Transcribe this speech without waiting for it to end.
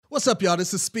What's up, y'all?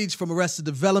 This is Speech from Arrested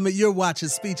Development. You're watching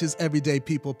Speech's Everyday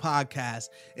People podcast.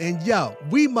 And yo,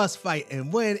 we must fight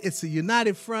and win. It's a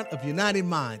united front of united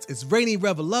minds. It's reigning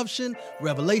revolution,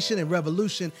 revelation, and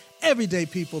revolution. Everyday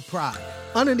people pride.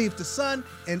 Underneath the sun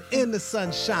and in the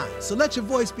sunshine. So let your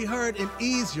voice be heard and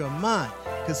ease your mind.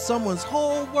 Because someone's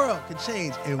whole world can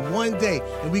change in one day.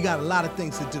 And we got a lot of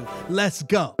things to do. Let's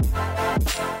go.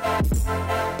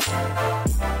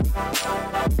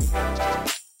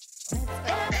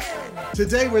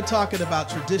 Today we're talking about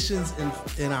traditions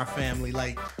in our family.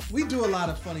 Like, we do a lot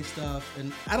of funny stuff,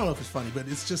 and I don't know if it's funny, but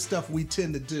it's just stuff we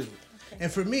tend to do.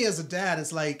 And for me as a dad,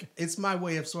 it's like, it's my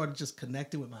way of sort of just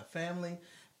connecting with my family,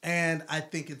 and I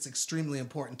think it's extremely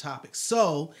important topic.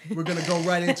 So we're gonna go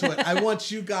right into it. I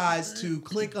want you guys to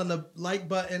click on the like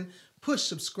button, push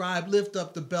subscribe, lift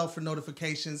up the bell for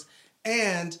notifications,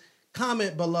 and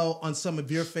comment below on some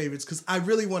of your favorites, because I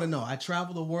really want to know. I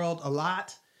travel the world a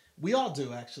lot. We all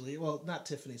do, actually. Well, not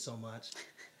Tiffany so much.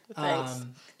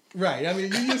 Right. I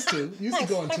mean, you used to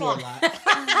going to a lot.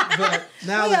 But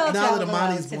now that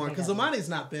Amani's born, because Amani's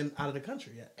not been out of the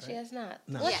country yet. Right? She has not.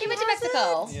 No. Well, she went to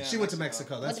Mexico. Yeah, she went to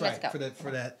Mexico. That's right. For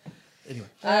that. Anyway.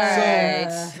 All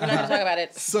right. We're not going to talk about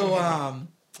it.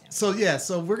 So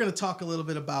we're going to talk a little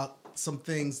bit about some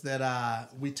things that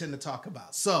we tend to talk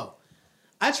about. So,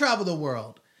 I travel the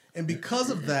world, and because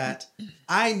of that,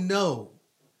 I know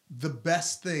the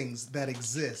best things that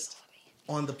exist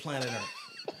on the planet Earth.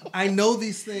 I know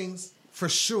these things for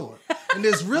sure. And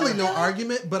there's really no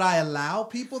argument, but I allow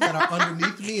people that are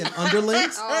underneath me and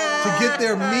underlings to get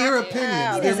their mere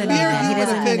opinions. He doesn't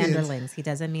mean underlings. He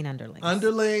doesn't mean underlings.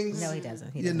 Underlings. No, he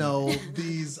doesn't.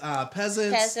 These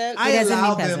peasants. Peasants. I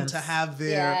allow them to have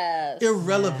their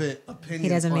irrelevant opinions. He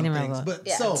doesn't mean on irrelevant.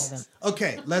 things. But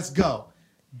okay, let's go.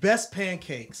 Best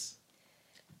pancakes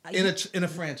in a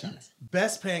franchise.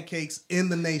 Best pancakes in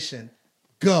the nation.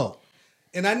 Go.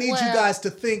 And I need you guys to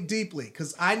think deeply,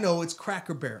 because I know it's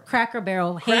Cracker Barrel. Cracker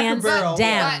Barrel, hands Barrel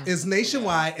down. is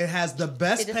nationwide. It has the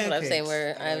best pancakes. This is what I'm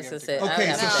saying. I was going to say.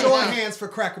 Okay, so show of hands for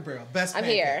Cracker Barrel. Best I'm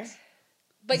pancakes. here.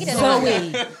 But you know,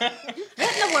 Zoe. What in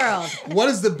the world? What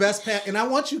is the best pancake? And I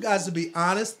want you guys to be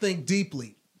honest, think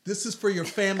deeply. This is for your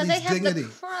family's dignity. The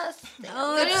crust.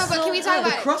 No, but can we talk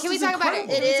about it? Can we talk about it?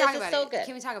 It is. It's so good.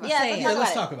 Can we talk about it? Yeah,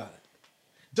 let's talk about it.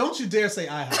 Don't you dare say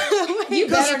IHOP. You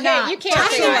can't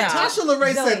say IHOP. Tasha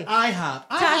LaRae said IHOP.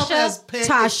 IHOP has pancakes.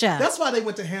 Tasha. That's why they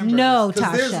went to hamburgers. No,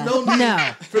 Tasha. There's no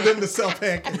need for them to sell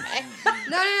pancakes.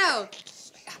 No.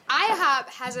 IHOP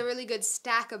has a really good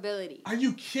stackability. Are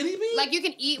you kidding me? Like, you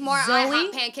can eat more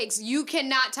IHOP pancakes. You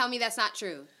cannot tell me that's not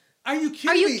true. Are you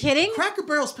kidding me? Are you kidding? Cracker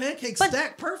Barrel's pancakes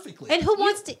stack perfectly. And who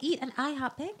wants to eat an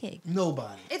IHOP pancake?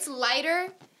 Nobody. It's lighter.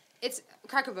 It's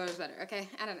Cracker Barrel's better, okay?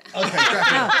 I don't know. Okay,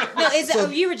 Cracker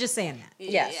Barrel. You were just saying that.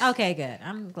 Yes. Yeah. Okay, good.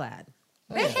 I'm glad.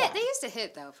 They used to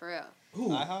hit, though, for real. Who?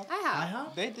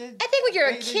 IHOP. They did. I think when you're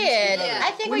a kid,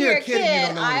 When you're a kid, you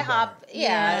don't know any IHOP,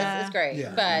 better. it's great.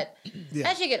 Yeah. But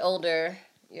as you get older,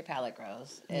 your palate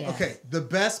grows. Okay, the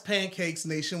best pancakes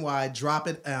nationwide. Drop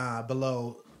it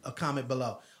below. A comment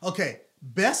below. Okay,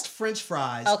 best French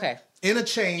fries. Okay. In a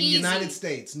chain, Easy. United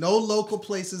States. No local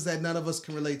places that none of us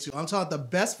can relate to. I'm talking the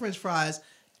best French fries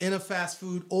in a fast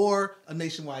food or a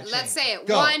nationwide chain. Let's say it.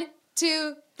 Go. 1,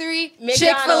 2, 3.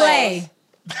 Chick-fil-A.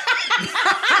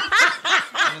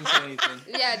 I didn't say anything.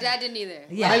 Yeah, Dad didn't either.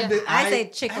 Yeah. I say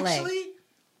Chick-fil-A.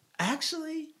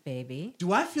 Actually, baby.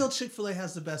 do I feel Chick-fil-A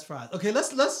has the best fries? Okay,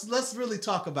 let's really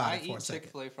talk about it for a second. I eat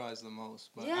Chick-fil-A fries the most,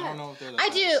 but I don't know if they're the I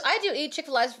best. do eat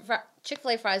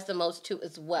Chick-fil-A fries the most too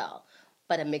as well.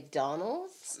 But a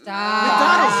McDonald's?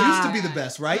 McDonald's used to be the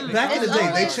best, right? Back in the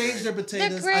day, they changed their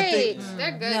potatoes. They're great.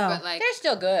 They're good, but like... They're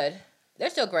still good.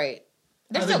 They're still great.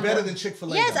 Are they better than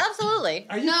Chick-fil-A? Yes, though? absolutely.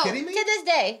 Are you kidding me? To this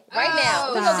day, right now.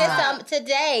 We go get some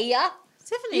today.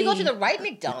 Tiffany. You go to the right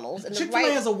McDonald's. And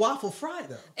Chick-fil-A has a waffle fry,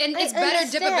 though. And it's I better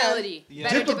understand. dippability. Yeah.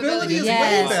 Dippability is way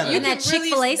Yes. better. And that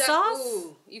Chick-fil-A sauce?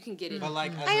 Ooh, you can get it. But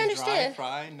like, as I a understand.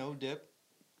 dry fry, no dip,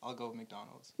 I'll go with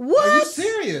McDonald's. What? Are you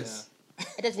serious?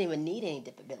 It doesn't even need any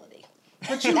dippability.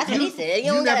 But That's what he said.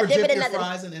 You don't never gotta dip dip it in your nothing.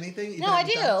 fries in anything? No, I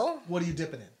do. What do you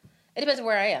dip it in? It depends on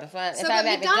where I am. If I'm But at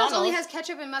McDonald's only has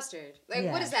ketchup and mustard. Like,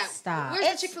 what is that? Stop. Where's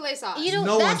the Chick-fil-A sauce? You know,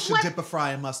 No one that's should what- dip a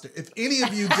fry in mustard. If any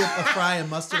of you dip a fry in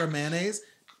mustard or mayonnaise,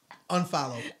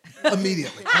 unfollow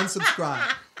immediately. Unsubscribe.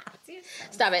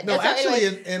 Stop it. No, That's how- actually,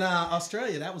 anyway. in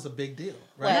Australia, that was a big deal,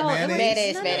 right? Well,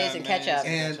 mayonnaise and Yeah, ketchup.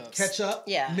 and ketchup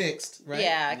mixed, right?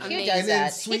 Yeah, Q Amazing. does And then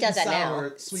that. He does that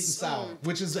now. sweet and sour,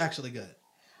 which is actually good.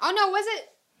 Oh, no, was it?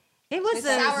 It was It's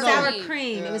a sour sour cream.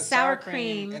 cream. Yeah, It was sour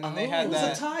cream. And then they It had was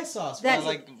that. a Thai sauce. That- right?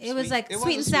 like it was sweet- like it was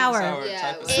sweet a and sour. Yeah,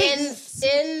 type it of was.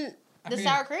 thing. In The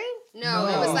sour cream? No,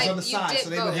 it it was was like on the you side, dip so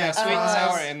they would both. have Sweet and fries.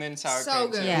 sour and then sour So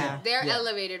cream. good. Yeah. They're Yeah.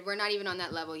 elevated. We're not even on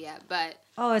that level yet, but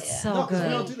Oh, it's so No, because good.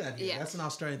 we don't do that here. Yeah. That's an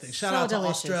Australian thing. Shout So out to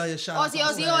delicious. Australia. Shout out Aussie,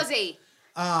 to Aussie, Australia.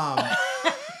 Aussie.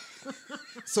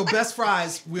 So best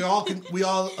fries, we all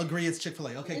agree it's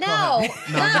Chick-fil-A. Okay, go No,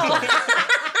 ahead. no.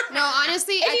 No,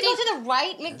 honestly, If I you think go to the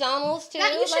right McDonald's too,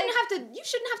 that you like,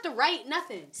 shouldn't have to write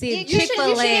nothing. See, You should- you should be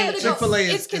Chick-fil-A able to go- Chick-fil-A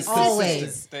It's is consistent.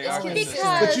 always. They It's are because-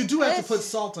 consistent. But you do have to it's- put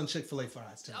salt on Chick-fil-A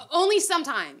fries too. Only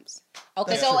sometimes.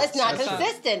 Okay, That's so true. it's not That's true.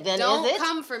 consistent then, Don't is it?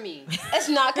 come for me. It's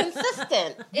not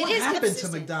consistent. It What is happened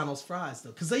consistent. to McDonald's fries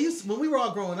though? Because they used when we were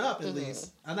all growing up, at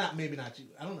least. Maybe not you.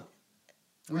 I don't know.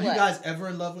 Were you What? guys ever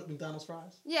in love with McDonald's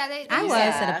fries? Yeah, they I was Yeah.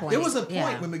 at a point. There was a point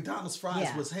Yeah. when McDonald's fries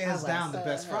Yeah, was I hands was. down the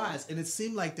best fries, and it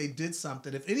seemed like they did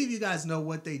something. If any of you guys know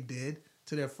what they did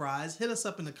to their fries, hit us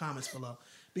up in the comments below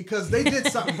because they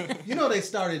did something. You know, they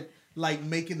started like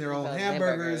making their own Those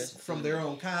hamburgers hamburgers. from their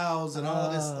own cows and all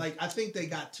this. Oh. Like I think they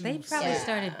got too. They probably Yeah.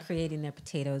 started creating their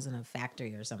potatoes in a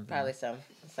factory or something. Probably so.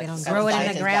 It's They don't some grow it in the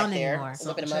scientists ground back there anymore. looking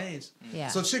Something them up. changed. Yeah.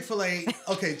 So Chick-fil-A,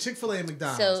 okay, Chick-fil-A and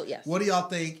McDonald's. So, yes. What do y'all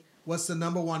think? What's the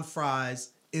number one fries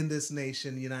in this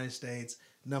nation, the United States?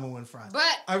 Number one fries.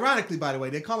 But- ironically, by the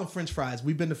way, they call them French fries.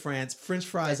 We've been to France. French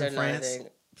fries They're in not a France. thing.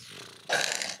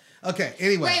 Okay.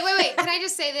 Anyway. Wait. Can I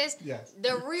just say this? Yes.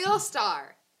 The real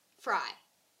star fry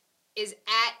is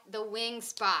at the wing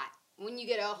spot. When you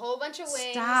get a whole bunch of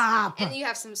wings Stop. and you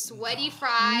have some sweaty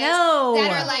fries No.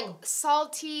 that are like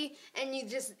salty and you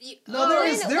just No, there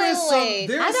is wait,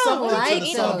 something I don't something like to the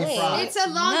salty those. fries. It's a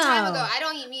long time No. ago. I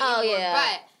don't eat meat Oh, anymore. yeah.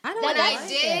 I But don't when like I it.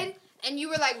 did, and you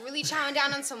were like really chowing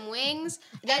down on some wings,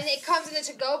 and it comes in the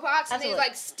to-go box, and they Absolutely.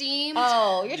 like steamed.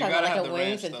 Oh, you're You talking gotta about have like the the wings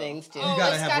ranch, and though. things too. You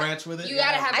gotta it's have ranch with it? You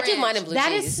gotta have I do mine in ranch. blue That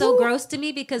cheese. is so gross to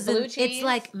me because Blue it's cheese?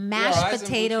 like mashed Fries and blue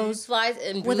potatoes Fries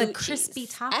and blue with a cheese. crispy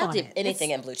top I'll on do it. anything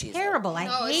It's in blue cheese. terrible. I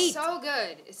No, hate it's so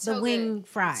good. It's the so wing good.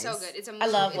 fries. So good. It's a I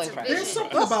love it's wing a fries. There's vision.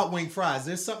 something about wing fries.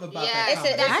 There's something about Yeah. that. It's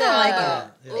combination. I don't like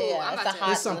it. Ooh, Yeah, I'm it's about the to- hot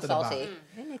There's and the something about salty. it.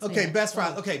 It makes Okay, me- best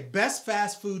fries. Okay, best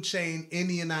fast food chain in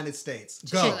the United States.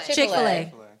 Go. Chick-fil-A.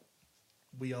 Chick-fil-A.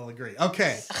 We all agree.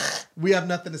 Okay, we have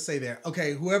nothing to say there.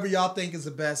 Okay, whoever y'all think is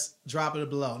the best, drop it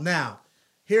below. Now,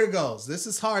 here it goes. This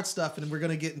is hard stuff, and we're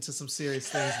gonna get into some serious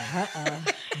things now.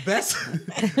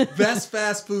 Best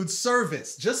fast food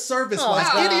service, just service wise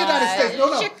in the United States.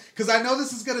 No, because I know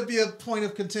this is gonna be a point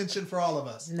of contention for all of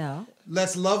us. No,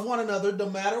 Let's love one another no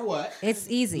matter what. it's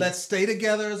easy. Let's stay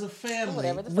together as a family.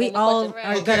 Whatever the we family all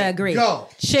question. are Okay, gonna agree. go.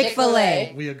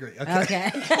 Chick-fil-A. We agree. Okay.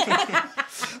 Okay.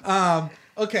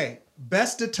 Okay.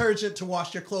 Best detergent to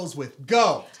wash your clothes with.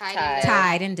 Go. Tide.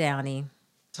 Tide and Downy.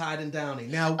 Tide and Downy.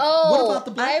 Now, Oh, what about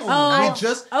the black I've- one?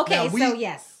 Oh, okay, now so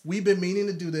yes. We've been meaning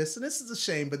to do this, and this is a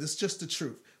shame, but it's just the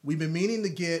truth. We've been meaning to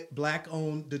get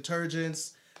black-owned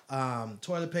detergents,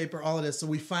 toilet paper, all of this. So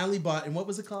we finally bought, and what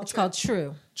was it called? It's called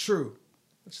True. True,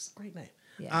 which is a great name.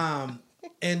 Yeah.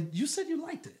 And you said you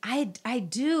liked it. I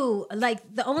do.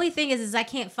 Like the only thing is I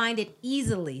can't find it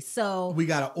easily. So We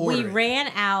gotta order We it.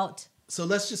 ran out. So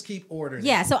let's just keep ordering.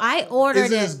 Yeah, it. so I ordered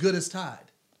Is it it. as good as Tide?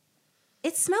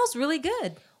 It smells really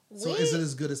good. So is it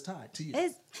as good as Tide to you?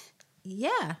 It's,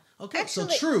 yeah. Okay, so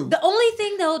Actually, True. The only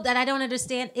thing though that I don't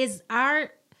understand is our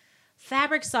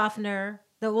fabric softener.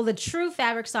 The True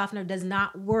fabric softener does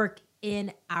not work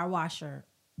in our washer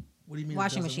What do you mean?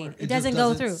 washing doesn't machine. work? It just doesn't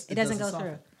go through. it It doesn't go soften.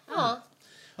 through. Huh.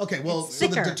 Okay, well, It's so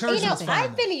the thicker. detergent You know, is fine.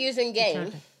 I've been using Gain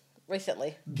Detergent.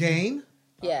 recently. Gain.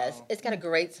 Yes, it's got a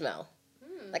great smell.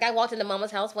 Like I walked into Mama's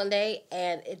house one day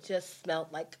and it just smelled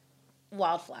like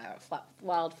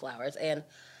wildflowers, and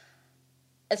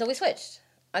so we switched.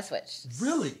 I switched.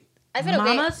 Really? I've been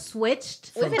Mama on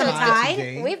switched We've from been on Tide to Tide.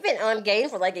 Gain? We've been on Gain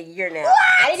for like a year now.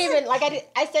 I didn't even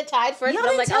I said Tide first, Y'all but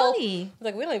I'm didn't like, tell oh, me. I was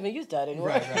like we don't even use Tide anymore.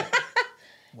 Right.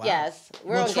 Wow. Yes,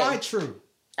 we're Well, on try Gain. True.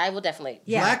 I will definitely.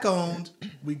 Yeah. Black owned.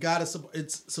 We got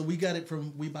so we got it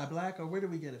from We Buy Black, or where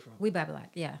did we get it from? We buy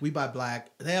black. Yeah. We Buy Black.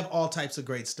 They have all types of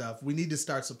great stuff. We need to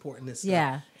start supporting this stuff.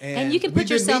 Yeah. And you can we've put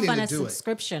been yourself meaning on to a do it.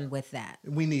 subscription with that.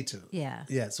 We need to. Yeah.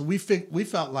 Yeah. So we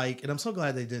felt like, and I'm so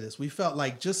glad they did this. We felt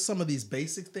like just some of these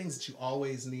basic things that you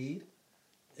always need,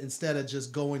 instead of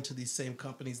just going to these same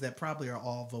companies that probably are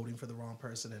all voting for the wrong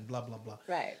person and blah blah blah.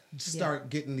 Right. Start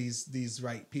getting these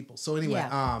right people. So anyway,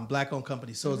 Yeah. black owned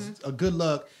company. So it's a good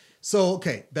look. So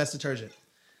okay, best detergent.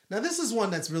 Now this is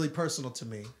one that's really personal to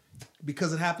me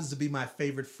because it happens to be my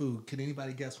favorite food. Can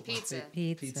anybody guess what Pizza. my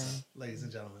favorite Pizza. ladies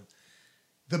and gentlemen?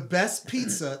 The best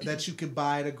pizza that you could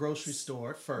buy at a grocery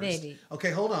store first. Baby.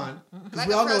 Okay, hold on. Because Like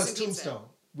we a all know frozen it's pizza. Tombstone.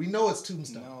 We know it's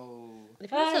Tombstone. No. Do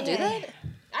people still do yeah. that?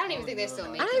 I don't even think they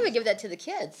still make I it. don't even give that to the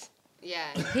kids. Yeah.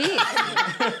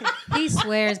 He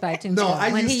swears by Tombstone. No,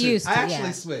 I when used he to. used to. I actually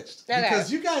Yeah. switched Okay.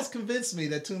 because you guys convinced me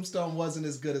that Tombstone wasn't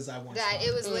as good as I once That thought.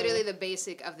 it was literally the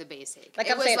basic of the basic. Like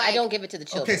It I'm was saying, I don't give it to the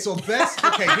children. Okay, so best.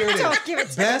 Okay, here it is. Don't give it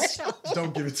to the best. children.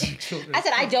 Don't give it to your children. I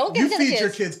said I don't give You it to the feed your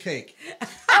kids. kids cake.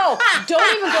 Oh,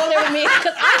 don't even go there with me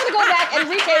because I'm gonna go back and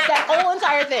retake that whole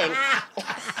entire thing.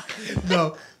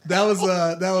 No, that was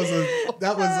a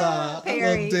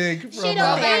Perry. little dig from. She don't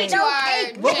Go Perry. back to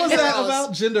our What was gender that roles.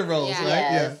 about? Gender roles, Yeah. right?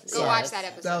 Yes. Yeah. Go Sorry. watch that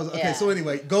episode. That was okay. Yeah. So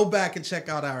anyway, go back and check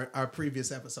out our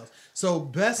previous episodes. So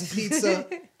best pizza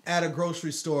at a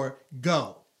grocery store.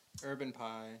 Go. Urban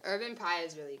Pie. Urban Pie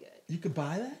is really good. You could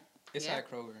buy that. It's Yeah.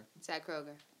 at Kroger. It's at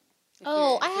Kroger. If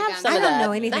Oh, you're- I if you're have down some I of don't that.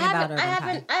 know anything I haven't- about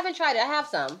Urban I haven't tried it. I have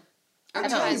some. I'm Urban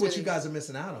telling Pie you is what really you guys are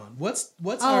missing out on. What's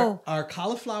Oh. our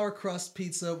cauliflower crust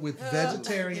pizza with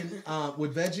vegetarian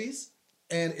with veggies,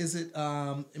 and is it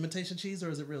imitation cheese or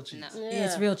is it real cheese? No. Yeah.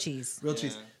 It's real cheese. Real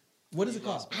cheese. Yeah. What is it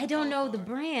called? I don't know the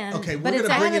brand. Okay, but we're it's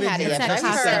gonna bring it in I haven't here. had it it's yet, at but Jesse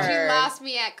I've said- heard. You lost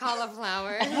me at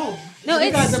cauliflower. No,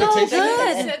 You guys it's ever so tasted it?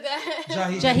 good. Said that. Jahi,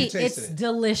 have you Jahi, tasted it's it?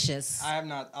 delicious. I have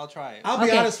not. I'll try it. I'll be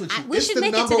Okay, honest with you. we It's should the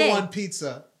make it number today. one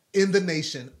pizza in the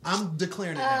nation. I'm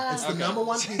declaring it now. It's the Okay. number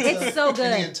one pizza It's so in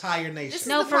good. the entire nation. This is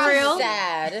No, the for problem. real?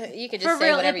 Sad. You could just For say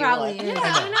real, whatever it you probably want. is.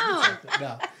 I know.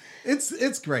 No.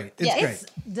 It's great. It's Yeah, great. It's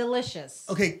delicious.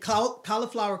 Okay,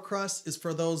 cauliflower crust is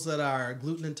for those that are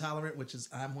gluten intolerant, which is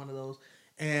I'm one of those.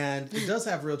 And it does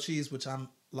have real cheese, which I'm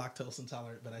lactose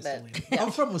intolerant, but I still eat it.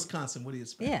 I'm from Wisconsin. What do you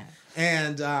expect? Yeah.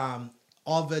 And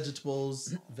all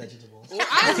vegetables. Ooh.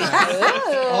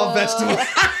 All vegetables.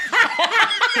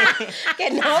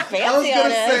 Getting all I was fancy on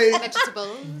gonna us. say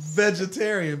Vegetables.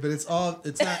 vegetarian, but it's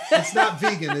not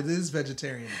vegan. It is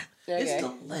vegetarian. Okay. It's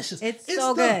delicious. It's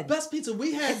so the good. best pizza.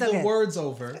 We had It's so the good. words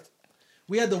over.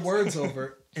 We had the words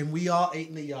over, and we all ate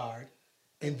in the yard.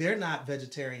 And they're not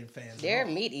vegetarian fans. at They're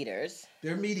all. meat eaters.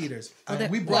 They're meat eaters. they're-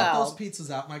 We brought Wow. those pizzas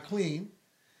out. My queen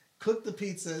cooked the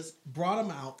pizzas, brought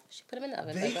them out. Put them in the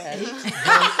oven. They Go ate ahead. those.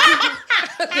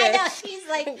 Okay. She's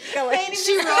like, Go ahead.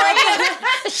 She rolled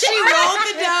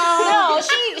the dough. No,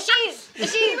 she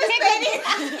picked it.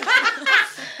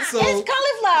 So It's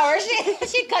cauliflower.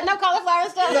 She cutting up cauliflower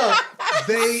and stuff. no,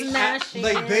 they Smashing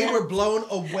they it. were blown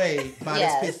away by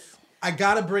Yes. this pizza. I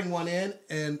gotta bring one in,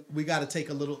 and we gotta take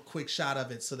a little quick shot of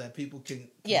it so that people can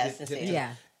Yes, get see. to it.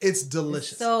 yeah. It's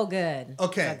delicious. So good.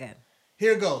 Okay. So good.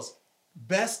 Here goes.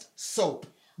 Best soap.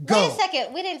 Wait Go. a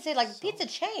second. We didn't say like pizza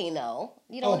chain though.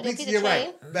 You don't Oh, want to do pizza, pizza you're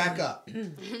chain? right. Back up.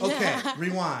 Okay,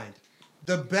 rewind.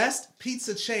 The best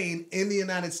pizza chain in the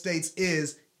United States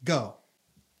is Go.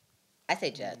 I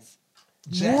say Jets.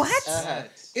 Jets. What? Uh-huh.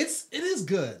 It is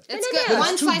good. It's But good. it's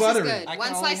One too slice buttery. is good. I can One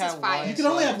only slice is have fire. one. You can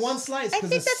only have Slice. one slice I because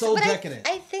think it's that's so but decadent.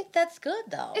 I think that's good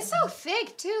though. It's so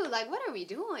thick too. Like, what are we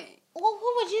doing? Well,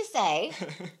 who would you say?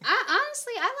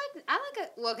 Honestly, I like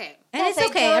a. Well, okay. And it's Say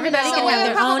okay. Everybody Domino's. can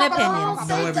have their own Say opinions.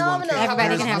 No, everyone Domino's. can. Everybody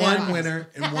There's can have one their own. winner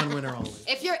and one winner only.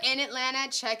 If you're in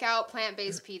Atlanta, check out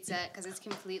plant-based pizza because it's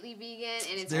completely vegan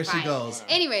and it's There she fire. goes.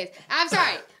 Anyways, I'm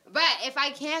sorry, but if I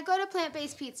can't go to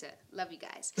plant-based pizza, love you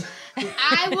guys,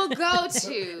 I will go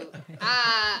to.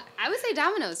 I would say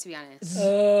Domino's to be honest.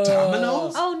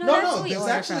 Domino's? Oh, no, that's no. who we There's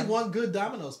order actually from. one good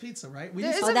Domino's pizza, right? We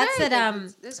There used is to Oh, that's very at,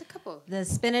 good- There's a couple. The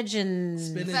spinach and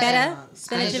Spinach feta. and-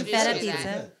 Spinach and spinach feta and feta.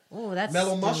 pizza. Oh, that's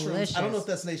Mellow mushrooms. delicious. I don't know if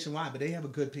that's nationwide, but they have a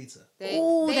good pizza. They,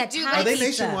 Ooh, they that do. Thai Are they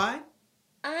pizza. nationwide?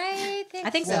 I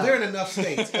think Well, so. they're in enough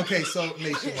states. Okay, so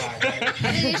nationwide. Right?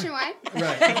 Are they nationwide?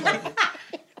 Right.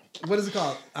 What is it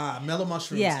called? Mellow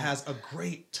Mushrooms Yeah. has a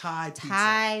great Thai pizza.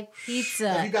 Thai pizza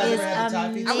Have you guys is ever had the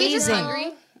Thai pizza? Are we just amazing.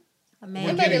 hungry?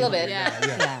 Amazing. Maybe a little Getting bit. hungry,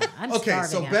 Yeah. Yeah, I'm Okay, starving,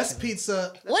 so best actually.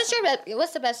 pizza.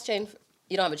 What's the best chain?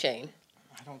 You don't have a chain.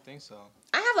 I don't think so.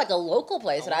 I have like a local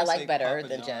place that I wanna like say better Papa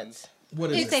than John's. Jets. What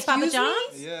Did is you say it? Papa Excuse me?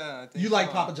 John's? Yeah, I think You so.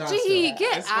 like Papa John's? Gee, still?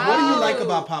 get It's out. What do you like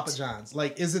about Papa John's?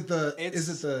 Like, is it the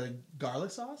It's-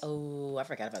 garlic sauce? Oh, I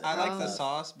forgot about that. I like the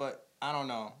sauce, but I don't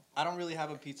know. I don't really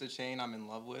have a pizza chain I'm in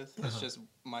love with. It's just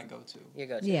my go-to. Your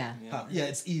go-to. Yeah. Yeah. Yeah,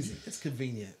 it's easy, it's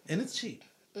convenient, and it's cheap.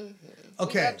 We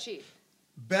Okay, love cheap.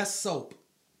 best soap.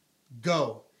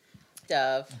 Go.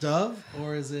 Dove, Dove,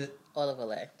 or is it? olive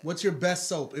oil. What's your best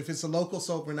soap? If it's a local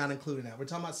soap, we're not including that. We're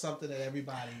talking about something that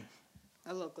everybody.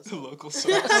 A local. The local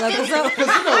sauce. I know.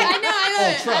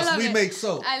 Oh, I trust, love we it. make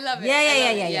soap. I love it. Yeah, I yeah, love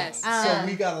yeah, it, yeah, yes. yeah. So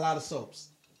we got a lot of soaps,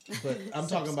 but I'm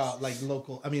talking about like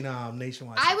local. I mean,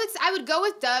 nationwide. I would go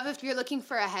with Dove if you're looking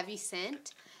for a heavy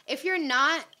scent. If you're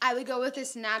not, I would go with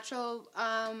this natural.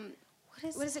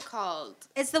 What is it called?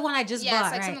 It's the one I just Yeah, bought,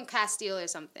 it's like right? something Castile or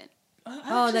something.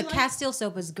 Oh, the Castile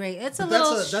soap is great. It's a But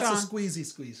little that's strong. a squeezy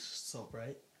squeeze soap,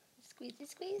 right?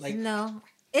 Squeeze. Like, No,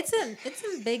 it's a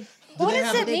big. do What they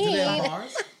does have, it do they have mean?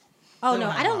 bars? Oh They no,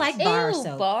 have I don't bars. like bar Ew,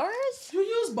 soap. bars? You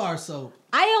use bar soap.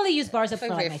 I only use bar soap for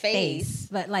For like your my face. face,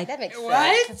 but like That makes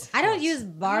What? sense. I don't use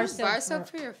bar Use soap. bar soap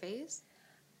for your face?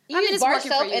 You use it's bar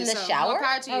working for soap you, in the so shower? more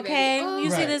power to you, Okay, baby. you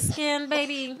see Right. the skin,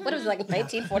 baby. What was it, like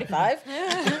 1945?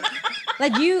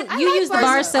 Like you like use the bar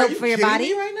bar soap. Are soap you for your kidding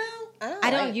body. me right now? I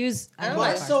don't use. I don't Bar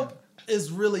like bar soap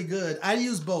is really good. I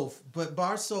use both, but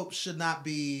bar soap should not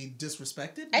be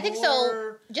disrespected. I think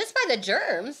so. Just by the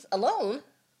germs alone.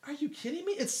 Are you kidding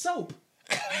me? It's soap.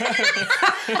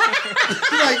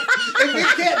 Like, if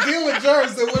we can't deal with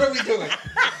germs, then what are we doing?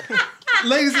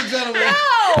 Ladies and gentlemen.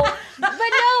 No, but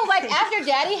no, like after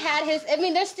Daddy had his, I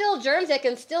mean, there's still germs that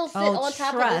can still sit Oh, on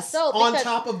top of the trust. soap. On because-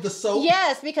 top of the soap?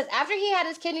 Yes, because after he had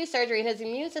his kidney surgery and his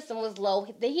immune system was low,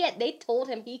 they told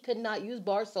him he could not use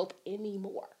bar soap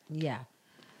anymore. Yeah.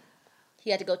 He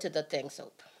had to go to the thing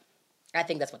soap. I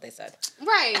think that's what they said.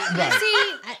 Right. Right. See,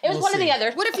 It was We'll one or see. the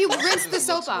other. what if you rinse the This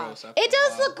soap looks out? gross after It a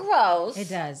does while. look gross. It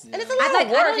does. And it's a I lot like.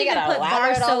 of I work. don't You even gotta put lather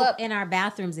bar it all soap up. in our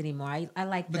bathrooms anymore. I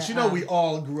like. But the, you know, we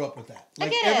all grew up with that.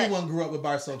 Like, get it. everyone grew up with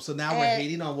bar soap, so now we're And-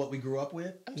 hating on what we grew up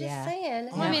with. I'm just Yeah. saying.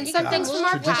 Oh I my mean, You some can things move from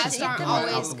our Traditions past keep aren't going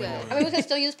always out the good. window. I mean, we can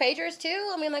still use pagers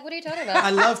too. I mean, like, what are you talking about? I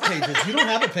love pagers. You don't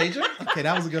have a pager? Okay,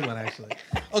 that was a good one, actually.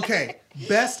 Okay,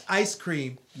 best ice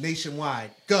cream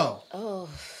nationwide. Go. Oh,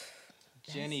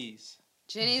 Jenny's.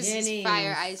 Jenny's Jenny's.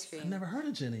 fire ice I've cream. never heard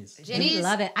of Jenny's. we Jenny's.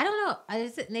 love it. I don't know.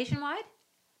 Is it nationwide?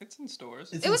 It's in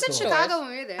stores. It's It was in stores. Chicago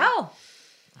when we were there. Oh,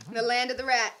 The land of the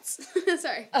rats.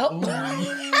 Sorry. oh.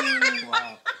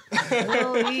 Wow.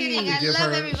 Kidding. I Give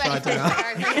love her everybody. shout from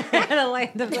out. Chicago. the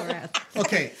land of the rest.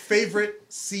 Okay, favorite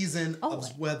season Oh,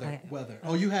 of weather. okay. Weather.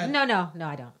 Oh, you had. No, I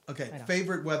don't. Okay, I don't.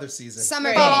 favorite weather season.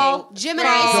 Summer Fall. baby.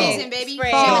 Gemini Spring. season, baby.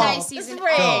 Spring. Gemini Fall. season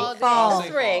Spring. all day. Fall. I'll say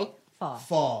Spring. Fall.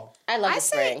 Fall. I love I the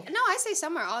say spring. no. I say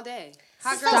summer all day.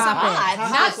 Hot girl Stop summer. it.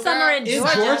 hot. Not summer in In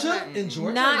Georgia. Georgia? In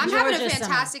Georgia? Not I'm having a Georgia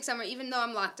fantastic summer, even though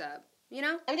I'm locked up. You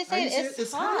know, I'm just Are you saying serious?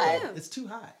 it's hot. It's too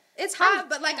hot. it's hot,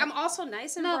 but like I'm also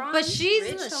nice and No, bronze. but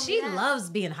Rich told me she that. loves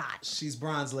being hot. She's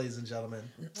bronze, ladies and gentlemen.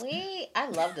 I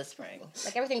love the spring.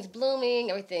 Like everything's blooming,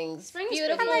 everything's Spring's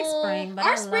beautiful. I like spring, but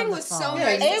Our I spring love was the so fall.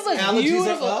 nice. It was Allergies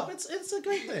beautiful. are up. It's a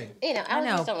great thing. You know, I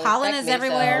know. allergies don't Pollen affect is me,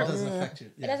 everywhere. It So doesn't affect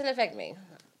you. it doesn't affect me.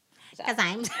 Because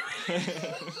I'm.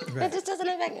 Right. It just doesn't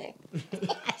affect me.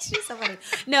 She's so funny.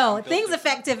 No, things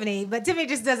affect Tiffany, but Tiffany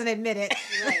just doesn't admit it.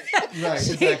 Right,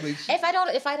 exactly. If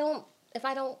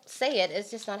I don't say it, it's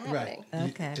just not happening. Right.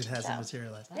 Okay. It hasn't Yeah.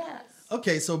 materialized. Yes.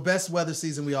 Okay, so best weather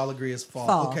season we all agree is fall.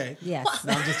 Fall. Okay. Yes.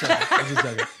 No, I'm just joking. I'm just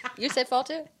joking. You said fall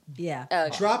too? Yeah. Oh,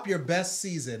 okay. Drop your best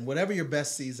season, whatever your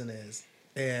best season is,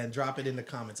 and drop it in the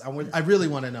comments. I really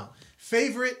want to know.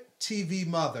 Favorite TV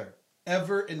mother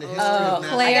ever in the history of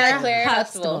national Claire I got Claire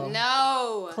Huxtable. Huxtable.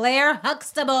 No. Claire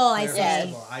Huxtable, I Claire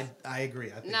say. Huxtable. I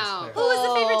agree. I think No. it's Who Claire. was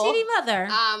the favorite TV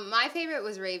mother? My favorite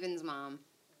was Raven's mom.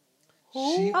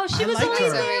 She, Oh, she I was liked always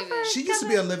her. there for She used to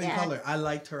be a living Yeah. color. I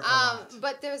liked her a lot.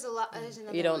 But there's a lot. There's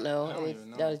another You don't one. know I don't any even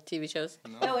know. those TV shows?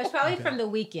 No, it's probably from The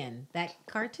Weekend. That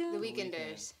cartoon? The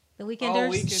Weekenders. The Oh, Weekenders?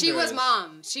 Weekend. She was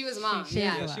mom. She was mom. She-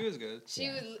 yeah. Yeah, she was good. She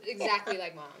was exactly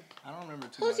like mom. I don't remember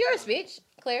too Who's much. your of it. speech?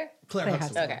 Claire? Claire Claire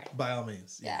Huxtable, Huxtable. Okay. by all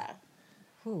means. Yeah.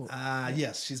 Who?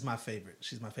 Yes, she's my favorite.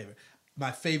 She's my favorite.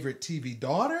 My favorite TV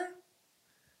daughter,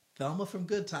 Thelma from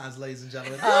Good Times, ladies and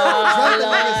gentlemen. Drop it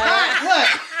like it's hot.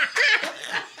 What?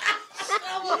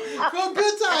 From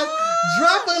Good Times.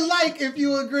 Drop a like if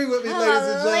you agree with me, ladies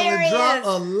and gentlemen. Hilarious. Drop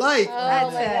a like. Oh I my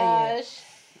tell you. gosh.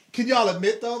 Can y'all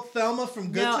admit though, Thelma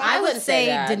from Good No, Times? I would wouldn't say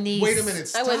say that. Denise. Wait a minute.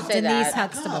 Stop. I wouldn't say Denise that.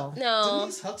 Huxtable. No.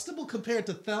 Denise Huxtable compared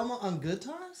to Thelma on Good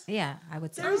Times? Yeah, I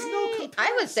would say. There's no comparison.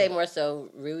 I would say more so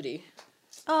Rudy.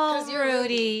 Oh, 'Cause you're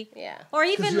Rudy. Yeah. Or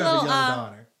Because even you have a little. young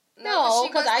daughter. No, she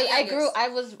because was the I grew.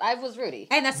 youngest. I was Rudy.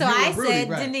 and that's so You were I Rudy, said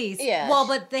right. Denise. Yeah. Well,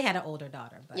 but they had an older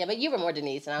daughter. But. Yeah, but you were more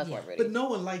Denise and I was more Rudy. But no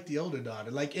one liked the older daughter,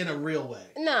 like in a real way.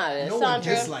 No, No one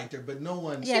Sandra. disliked her, but no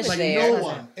one, Yeah, she like was there. no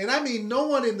one, and I mean no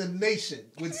one in the nation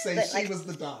would say But, she like- was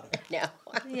the daughter. No.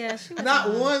 Yeah, she was Not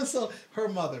fine. one, so her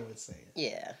mother would say it.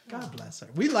 Yeah. God bless her.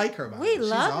 We like her, by the We way. She's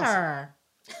love awesome. her.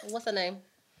 What's her name?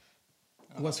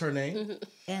 What's her name?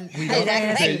 And We don't.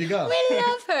 Exactly. There you go. We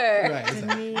love her. Right,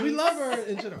 exactly. We love her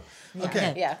in general.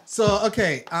 Okay. Yeah. So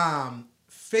okay,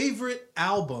 favorite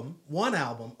album, one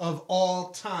album of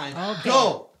all time. Okay.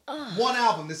 Go. One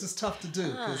album. This is tough to do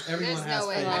because everyone There's has no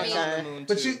way. favorites. I mean- Man on the Moon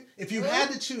But too. if you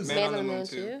had to choose Man Man on on the the Moon Moon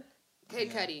too. too.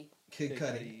 Kid Cudi. Kid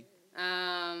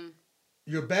Cudi,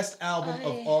 your best album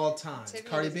of all time. Tiffany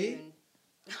Cardi was B. in-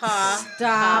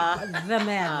 stop the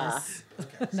madness.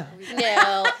 No.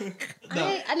 No.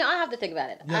 No. I know. I have to think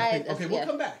about it. You have to I, think- okay, we'll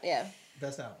come back. Yeah.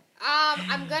 Best album.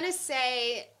 I'm gonna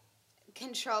say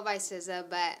Control by SZA,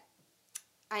 but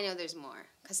I know there's more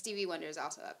because Stevie Wonder is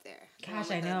also up there. The one Gosh,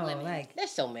 with I the know. lemon. Like,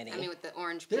 There's so many. I mean, with the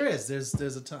orange. There peel. is.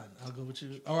 There's a ton. I'll go with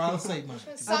you. Or I'll say mine.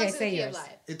 Songs Okay, of the say Key of yours. Life.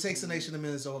 It Takes a Nation of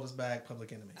Millions to Hold Us Back,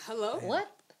 Public Enemy. Hello. what?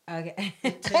 okay.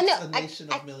 It Takes know, a Nation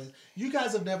of Millions. You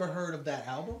guys have never heard of that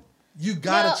album? You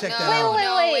gotta No, check no, that album.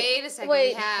 no, wait a second, we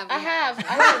Wait, have, I we have. have.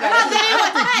 I have. I don't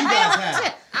think you guys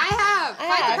have. I have. I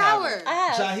Fight have. the power. I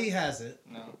have. Jahi has it.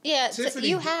 No. Yeah, Tiffany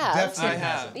you have. definitely I has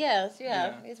have. it. Yes, you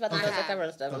have. Yeah. He's about to Okay. put the cover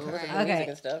and stuff. And Okay. listen to the Okay. music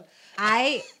and stuff.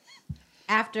 I,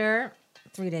 after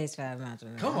 3 days, 5 months.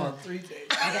 Come on, 3 days.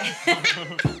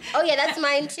 Oh yeah, that's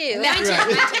mine too. Mine too, mine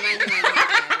too, mine too, mine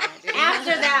too.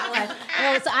 After that one.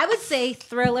 Well, so I would say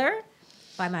Thriller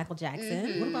by Michael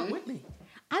Jackson. What about Whitney?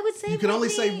 I would say You can only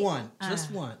say Whitney. one. Just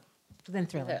one. Then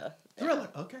Thriller. Thriller.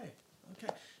 Okay.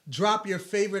 Okay. Drop your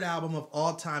favorite album of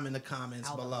all time in the comments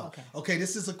below. okay. Okay,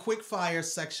 this is a quick fire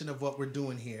section of what we're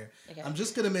doing here. Okay. I'm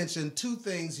just going to mention 2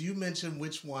 things. You mention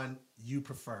which one you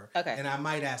prefer. Okay. And I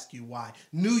might ask you why.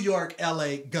 New York,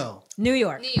 LA, go. New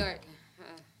York. New York.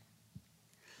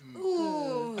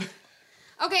 Ooh.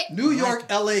 Okay. New York,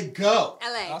 LA, go.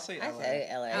 LA. I'll say I LA. say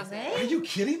LA. I'll say Are you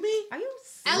kidding me? Are you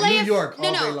LA. New if- York no,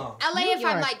 all no. day long. LA New if I'm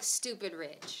York. like stupid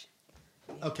rich.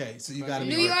 Okay, so you got to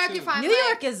New be York too. if I'm New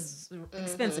like, York is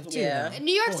expensive too. yeah. though.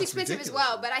 New York's Oh, it's expensive as ridiculous.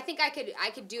 well, but I think I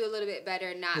could do a little bit better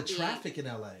and not The be. traffic in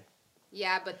LA.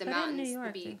 Yeah, but the But in mountains, New the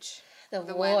York, beach. The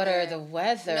The water, weather. the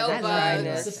weather, No the bugs.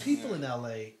 dryness. The people in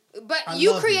LA. But I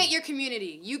you love create it. your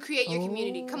community. You create your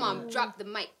community. Come on, drop the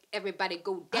mic. Everybody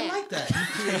go down. I like that. You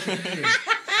create your community.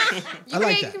 You I like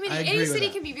create that. a community. I agree Any with city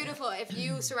that. can be beautiful if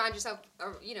you surround yourself,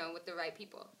 with the right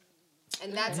people.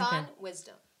 And that's on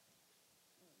wisdom.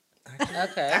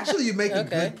 Okay. Actually, you make a Okay.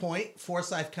 good point.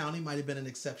 Forsyth County might have been an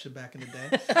exception back in the day,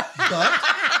 but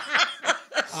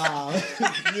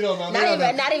you don't know. Not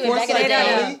even back in the Forsyth day.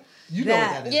 County, you know what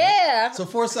that is. Yeah. right? So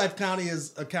Forsyth County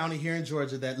is a county here in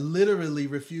Georgia that literally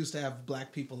refused to have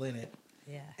black people in it,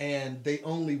 Yeah. and they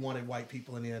only wanted white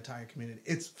people in the entire community.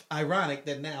 It's ironic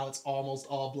that now it's almost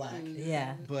all black.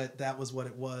 Yeah. But that was what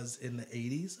it was in the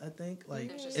 80s, I think.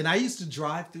 Like, and I used to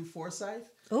drive through Forsyth,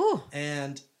 Ooh.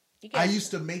 and I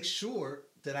used to make sure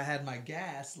that I had my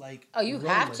gas like. Oh, you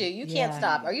have rolling. to. You can't Yeah.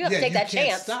 stop, or you have to Yeah, take you that can't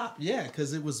chance. stop. Yeah,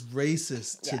 because it was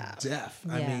racist to Yeah. death.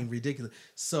 I Yeah. mean, ridiculous.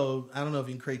 So I don't know if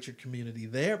you can create your community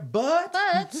there, but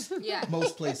But Yeah.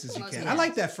 most places you Most can. I places.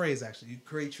 like that phrase actually. You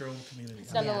create your own community. it's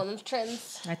another one of those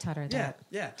trends. I taught her Yeah, that.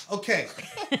 yeah. Okay,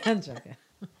 I'm joking.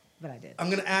 But I did.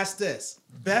 I'm gonna ask this.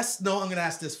 I'm gonna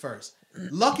ask this first.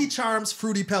 Lucky Charms,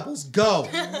 Fruity Pebbles, go.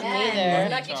 Neither.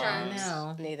 Lucky Charms.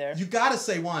 No. Neither. You gotta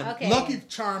say one. Okay. Lucky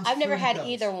Charms. I've never Fruity had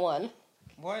Pebbles. either one.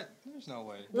 What? There's no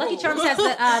way. Lucky Charms has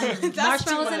the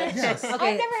marshmallows too in it. much. Yes. Okay. I've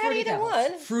never had Fruity either Pebbles.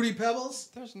 one. Fruity Pebbles,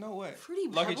 There's no way. Fruity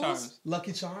Lucky Pebbles? Charms.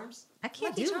 Lucky Charms. I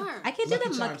can't Lucky do. Charms. I can't Lucky do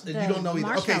the Charms. the And you don't know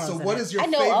either. Okay, marshmallows so in what it. is your I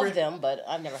know favorite of them, but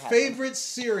I've never had them. favorite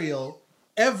cereal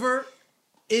ever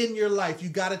in your life? You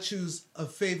gotta choose a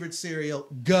favorite cereal.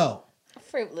 Go.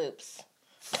 Fruit Loops.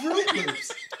 Fruit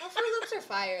Loops. Oh, Fruit Loops are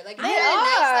fire. Like They really are.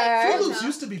 nice, Fruit like, Loops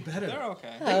used to be better. They're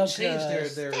okay. They Oh, changed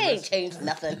gosh. their They ain't recipe. changed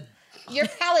nothing. Your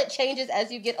palate changes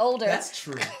as you get older. That's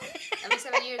true. every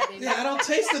 7 years, baby. Yeah, I don't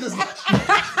taste it as much.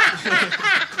 That's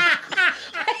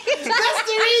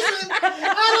the reason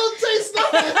I don't taste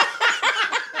nothing.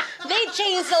 They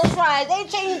changed those fries. They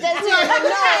changed that cereal.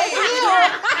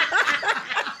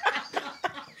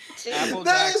 Apple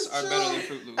That Jacks is are better true. than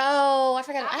Fruit Loops. Oh, I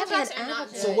forgot. I Apple haven't had Jacks are not Apple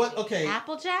good. Jacks. So what? Okay.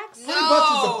 Apple Jacks. No. Honey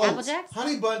bunches of Apple oats. Jacks?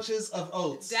 Honey bunches of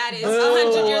oats. That is Boo.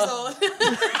 100 years old.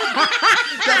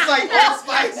 That's like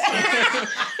allspice.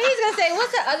 He's gonna say,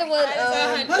 what's the other one?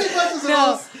 Honey bunches of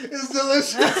No. oats is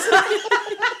delicious.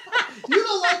 You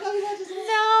don't like honey bunches of oats?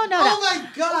 No. Oh my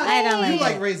god! I don't You like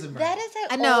like it. Raisin Bran. That is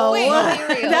I an know. old Wait,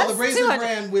 cereal. that's the Raisin 200.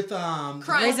 Bran with Crunch.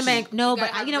 Raisin Bran. No, You but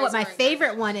gotta have you know what? My Raisin Bran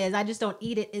favorite one is. I just don't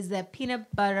eat it. Is the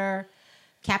peanut butter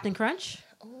Captain Crunch.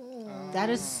 That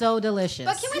is so delicious.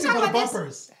 But can we Peanut talk butter about this?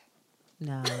 bumpers.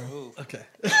 No. Ooh. Okay.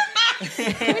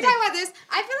 Can we talk about this?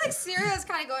 I feel like cereal is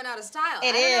kind of going out of style. It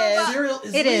I don't know is. about- Cereal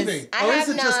is It is. leaving. I Or is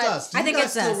have it just not- us? Do I you think guys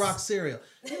it's still us. rock cereal?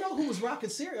 You know who was rocking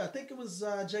cereal? I think it was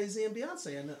Jay-Z and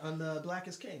Beyonce on the Black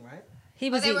is King, right? He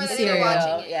was they were- eating they were cereal.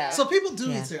 watching it. Yeah. So people do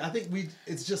Yeah. eat cereal. I think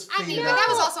it's just I mean, faded but out. that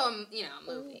was also a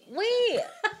movie. We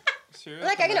Cereal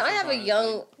like I have a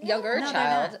commercials younger No, they're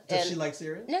child, not. Does and she like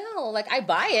cereal? no, like I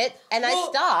buy it and I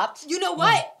Well, stopped. You know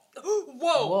what?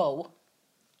 Whoa. Whoa.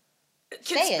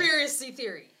 Say it. Conspiracy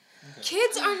theory.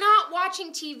 Kids are not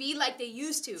watching TV like they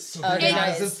used to. So Oh, they're not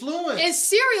nice. as influenced. And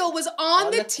cereal was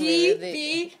on the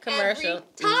TV commercial. every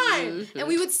time. And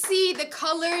we would see the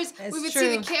colors, It's we would true.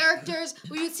 see the characters,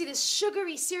 we would see the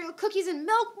sugary cereal, cookies and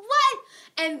milk. What?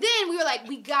 And then we were like,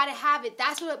 we gotta have it.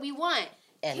 That's what we want.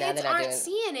 And now kids they're not aren't doing.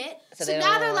 seeing it. So So they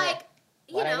now don't they're wanna- like,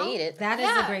 you Why not know, eat it? That is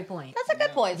Yeah. a great point. That's a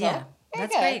good point. Though. Yeah, Very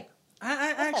that's good. great.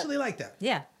 I actually like that.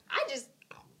 Yeah. I just,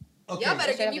 Okay. y'all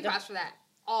better Straight give up me the- props for that.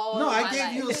 All No, I my gave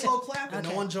life. you a slow clap and no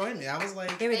Okay. one joined me. I was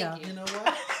like, Here we Thank go. you know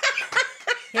what?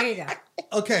 Here you go.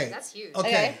 Okay. That's huge.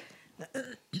 Okay.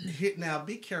 Now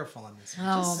be careful on this.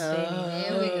 Oh,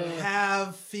 There we go.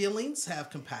 Have feelings, have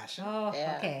compassion. Oh,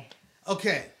 Yeah. okay.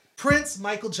 Okay. Prince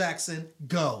Michael Jackson,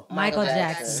 go. Michael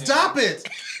Jackson. Stop it.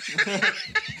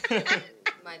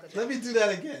 Michael Jackson. Let me do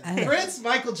that again. Prince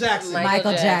Michael Jackson.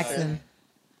 Michael Jackson. Jackson.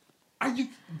 Are you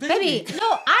Baby,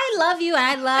 no, I love you and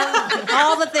I love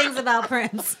all the things about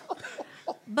Prince.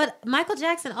 But Michael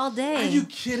Jackson all day. Are you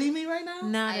kidding me right now?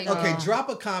 Not at Okay, all. drop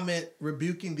a comment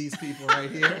rebuking these people right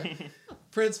here.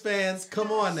 Prince fans,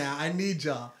 come on now. I need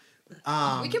y'all.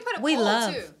 We can put a We poll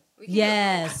love- too. We can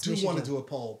Yes. I we do should want to do a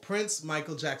poll. Prince,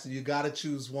 Michael Jackson, you got to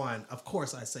choose one. Of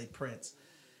course, I say Prince.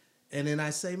 And then I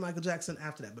say Michael Jackson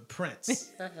after that. But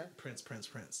Prince. Prince.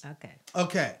 Okay.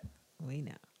 Okay. We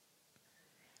know.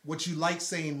 What you like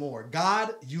saying more?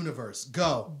 God, universe,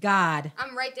 go. God.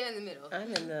 I'm right there in the middle.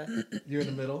 I'm in the. You're in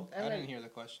the middle. I didn't hear the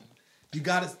question. You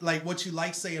got to, like, what you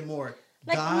like saying more?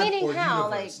 Like, God meaning or how,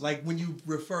 universe? Like when you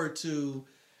refer to,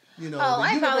 you know, Oh, the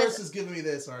I've universe always- is giving me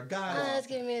this or God. It's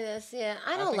giving me this. Yeah,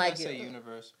 I I don't think like I say it.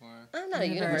 universe more. I'm not a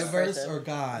universe Universe person. or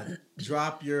God?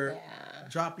 Drop your Yeah.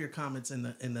 drop your comments in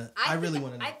the. I really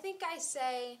want to know. I think I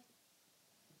say.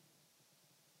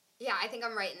 Yeah, I think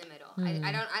I'm right in the middle.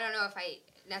 I don't know if I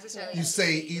necessarily. You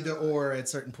say either or at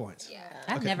certain points. Yeah.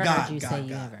 I've Okay, never God, heard you God, say God.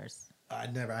 universe.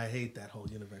 I hate that whole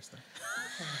universe thing.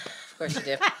 Of course you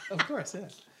do. Of course, yeah.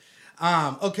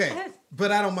 Okay,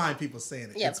 but I don't mind people saying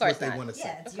it. Yeah, of it's course what they not. want to say.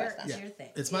 Yeah, it's Of course your, not. it's your thing.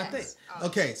 It's my Yes. thing. Oh.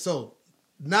 Okay, so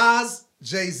Nas,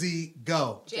 Jay-Z,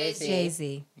 go. Jay-Z.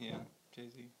 Jay-Z. Yeah,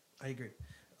 Jay-Z. I agree.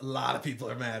 A lot of people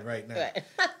are mad right now. Right.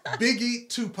 Biggie,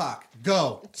 Tupac,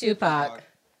 go. Tupac.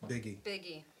 Biggie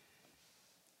Biggie.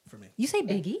 for me. You say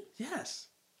Biggie? Yes.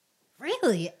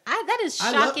 Really? That is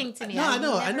I love- shocking to me. No, I've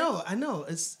I never- know.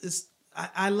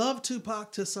 I love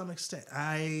Tupac to some extent.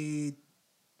 I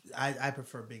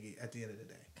prefer Biggie at the end of the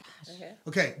day. Okay.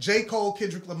 Okay, J. Cole,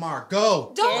 Kendrick Lamar,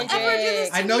 go. Don't ever do this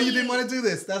to I know you me. didn't want to do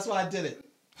this. That's why I did it.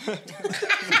 Because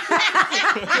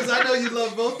I know you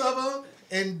love both of them,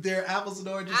 and they're apples and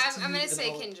oranges. I'm to gonna you say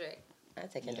and all. Kendrick. I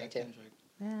take Yeah, Kendrick too. Kendrick.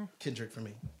 Yeah. Kendrick for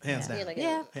me, hands down. Yeah, like Yeah,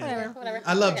 Hands whatever. down. Whatever.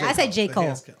 I love J. I say Cole, J. but Cole.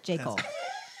 hands go- J. hands Cole. go.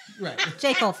 Right.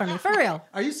 J. Cole for me. For real.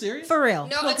 Are you serious? For real.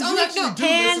 No, it's 'cause you only actually no. do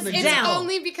hands listen to It's down. J. Cole.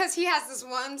 only because he has this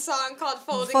one song called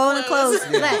 "Folding Folding Clothes."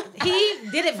 clothes. Look, he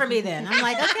did it for me then. I'm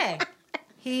like, okay.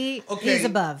 He's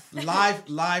above.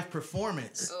 Live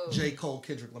performance. Oh. J. Cole,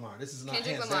 Kendrick Lamar. This is not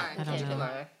Kendrick hands Lamar. down. I don't Kendrick know.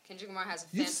 Lamar. Kendrick Lamar has a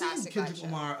You've seen fantastic Kendrick live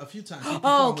show. Lamar a few times. He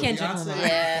Oh, performed with Kendrick Beyonce. Lamar.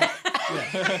 Yeah.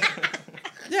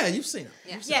 Yeah, you've seen him.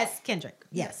 Yeah. Yes, Kendrick.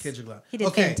 Yes. Kendrick Lamar. He did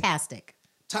Okay. fantastic.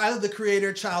 Tyler, the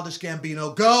Creator, Childish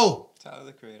Gambino, go. Tyler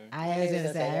the Creator. I was going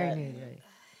to say, I already knew that.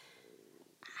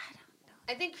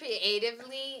 I think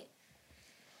creatively,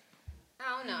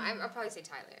 I don't know. I'll probably say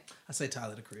Tyler. I say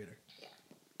Tyler, the Creator.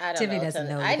 I don't Tiffany know. doesn't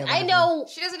know I either one I of know.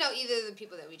 She doesn't know either of the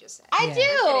people that we just said. I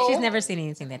do. She's never seen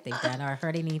anything that they've done or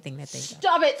heard anything that they've done.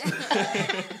 Stop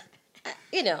it.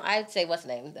 You know, I'd say what's the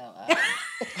name though.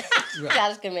 Right.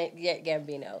 Childish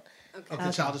Gambino.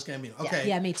 Okay, Childish Gambino. Okay.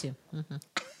 Yeah, me too. Mm-hmm.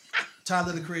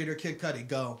 Tyler, the Creator, Kid Cudi,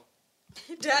 go.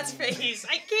 Dad's face.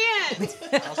 I can't.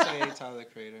 I'll say Tyler the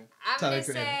Creator. I'm Tyler gonna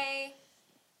Creator. say.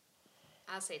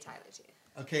 I'll say Tyler too.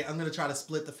 Okay, I'm gonna try to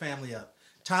split the family up.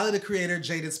 Tyler, the Creator,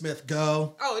 Jaden Smith,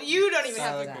 go. Oh, you don't even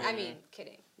Tyler have to. Creator. I mean,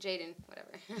 kidding. Jaden, whatever.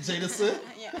 Jaden Smith.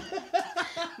 Yeah.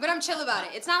 But I'm chill about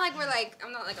it. It's not like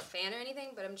I'm not like a fan or anything,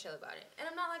 but I'm chill about it. And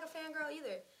I'm not like a fangirl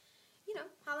either. You know,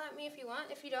 holla at me if you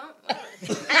want. If you don't, whatever.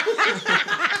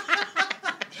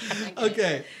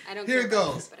 Okay. I don't Here care it about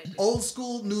goes. this, but I do. Old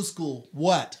school, new school.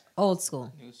 What? Old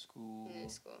school. New school. New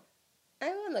school.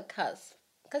 I'm on the cusp.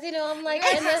 Because, you know, I'm like,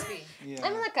 You're in the, crispy. Yeah.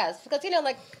 I'm on the cusp. Because, you know,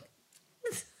 like,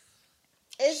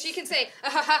 She can say, ha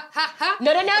ha ha ha.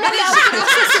 no.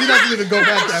 She doesn't even go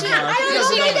back that far. She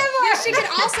doesn't go back. Yeah, she can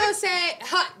also say,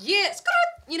 ha, yes,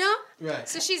 you know? Right.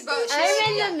 So she's both.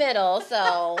 I'm in the middle,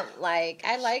 so, like,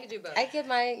 can do both. I give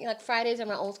my, like, Fridays are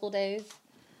my old school days.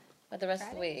 But the rest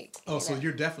of the week. Oh, so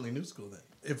you're definitely new school then.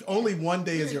 If only one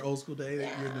day is your old school day,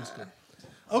 then you're new school.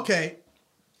 Okay.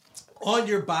 On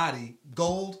your body,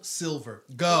 gold, silver.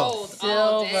 Go. Gold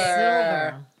all day.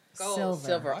 Silver. Gold.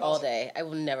 Silver all day. I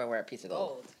will never wear a piece of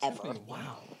gold. Ever.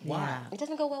 Wow. Yeah. It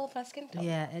doesn't go well with my skin tone.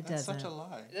 Yeah, it That's doesn't. such a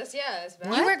lie. That's, yeah, it's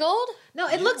bad. You wear gold? No,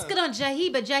 it looks good on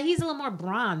Jahi, but Jahi's a little more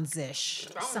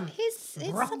bronzish. Brown. Some It's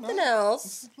something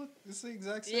else. Look, it's the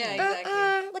exact same. Yeah,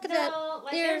 exactly. Look look at that. No,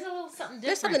 like There- there's a little something different.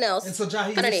 There's something else. And so, Jahi,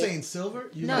 you're underneath. saying silver?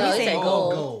 You No, like he's saying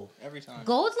gold. Gold. Every time.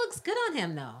 Gold looks good on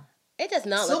him though. It does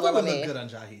not Silver look well would on look me. good on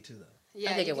Jahi too, though.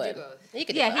 Yeah, I think you it could would. do both. You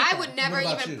could Yeah, do he both. I would never What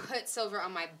about even you? put silver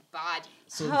on my body.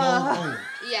 So gold only.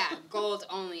 Yeah, gold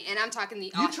only, and I'm talking the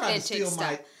You tried to authentic steal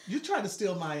stuff. my. You tried to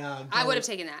steal my. Gold. I would have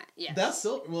taken that. Yeah, That's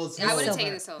silver. Well, it's I would have silver.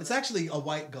 taken the silver. It's actually a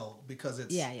white gold because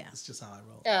it's. Yeah, yeah. It's just how I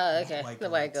roll. Oh, okay. The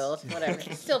white golds. gold. Whatever.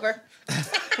 Silver.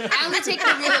 I only take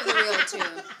the real of the real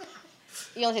too.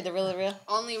 You don't take the real of the real?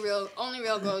 Only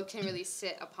real gold can really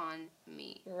sit upon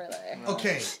me. Really?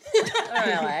 Okay,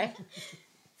 Really?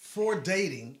 for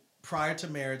dating prior to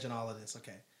marriage and all of this.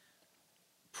 Okay.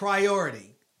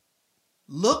 Priority.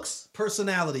 Looks,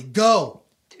 personality. Go.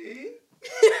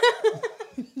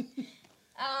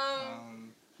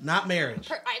 Not marriage.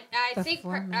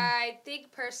 I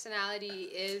think personality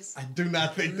is. I do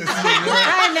not think this is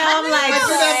I know. I'm like, Go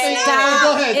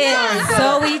stop ahead. it,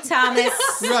 Zoe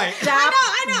Thomas. right. Stop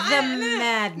I the know.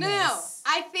 madness. No,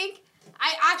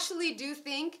 I actually do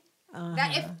think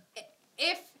that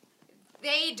if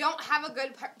they don't have a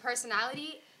good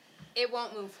personality, it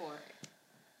won't move forward.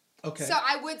 Okay. So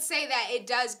I would say that it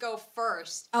does go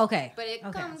first, Okay. but it Okay,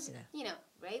 I comes, see that.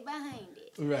 right behind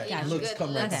it. Right. Gotcha. Looks Good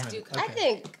come right looks behind do it. come. I Okay.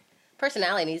 think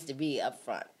personality needs to be up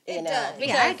front. It know, does. because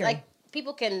Yeah, I agree. like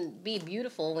people can be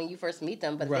beautiful when you first meet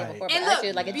them, but the day Right. before, And but look,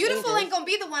 actually, like it beautiful changes. ain't gonna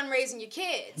be the one raising your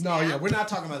kids. No, now. yeah, we're not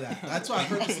talking about that. That's why I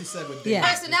purposely said with dating.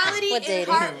 Yeah. Personality What and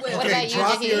dating? heart will. What Okay,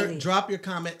 about you, Jahi? drop your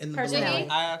comment in the Personality.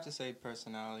 below. I have to say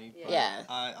personality. But Yeah.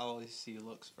 I always see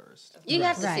looks first. You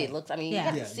have to see Right. it. Looks. I mean, Yeah. you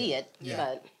have Yeah, to see yeah. it, Yeah.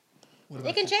 but What it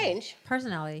about can you, Kim? change.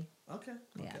 Personality, Okay.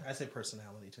 Yeah. Okay. I say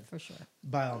personality too. for sure.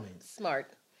 By all means.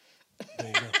 Smart. There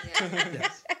you go.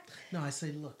 Yes. No, I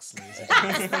say looks, ladies and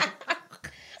gentlemen.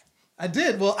 I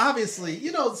did. Well, obviously, see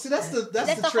that's the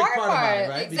That's the the trick hard part about it, part.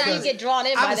 right? Exactly. You get drawn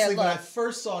in by their obviously when I looks.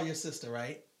 first saw your sister,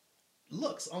 right?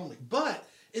 Looks only. But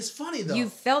it's funny though. You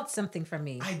felt something from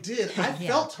me. I did. I Yeah.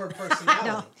 felt her personality.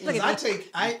 know. Look Because at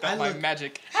I Got my look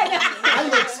magic. I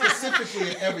looked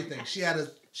specifically at everything. She had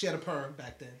a perm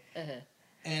back then. Uh-huh.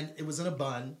 And it was in a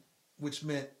bun, which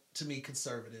meant to me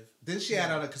conservative. Then she had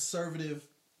on a conservative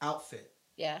outfit.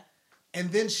 Yeah.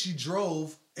 And then she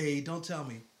drove a, don't tell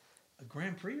me, a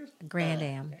Grand Prix or something? Grand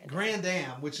Am. Grand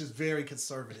Am, which is very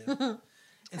conservative.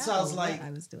 And so I was like, I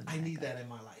was doing I that. need that in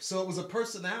my life. So it was a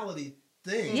personality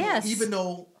thing. Yes. Even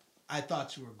though I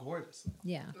thought you were gorgeous.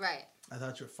 Yeah. Right. I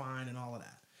thought you were fine and all of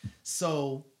that.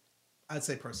 So I'd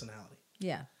say personality.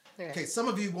 Yeah. Okay, some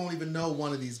of you won't even know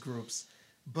one of these groups,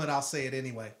 but I'll say it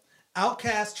anyway.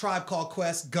 Outcast, Tribe Called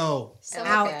Quest, go. So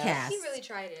Outcast. He really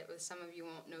tried it. With some of you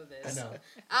won't know I this. know.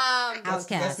 That's That's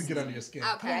Outcast. to get under your skin.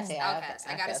 Outcast. Yeah, Outcast.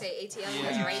 I gotta Outcast. say ATL Yeah. is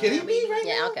Are you right kidding there, me baby. right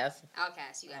Yeah, now? outcast.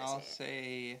 Outcast. You gotta I'll say it.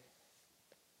 say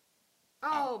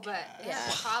Oh, but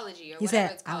Outcast. anthology or You whatever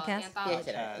said it's called. Outcast? Yeah, Anthology. he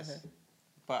did. Outcast.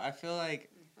 But I feel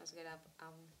like That's a good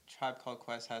album. Tribe Called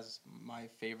Quest has my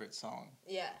favorite song.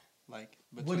 Yeah. Like,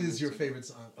 What between is the your two. favorite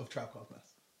song of Tribe Called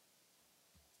Quest?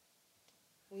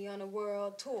 We on a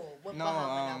world tour. What No,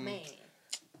 behind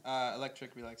man?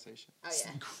 Electric Relaxation. Oh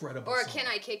yeah. Incredible Or song. Can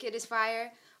I Kick It is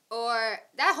fire. Or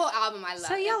that whole album I love.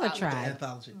 So y'all are Anthology. tried.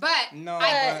 Anthology. But No, But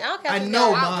but outcast I is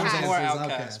know good. Mom's Outkast. answer More is Outkast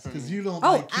Outcast for because me. you don't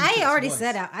Oh, like I Q-Tip's already voice.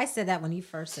 said I said that when you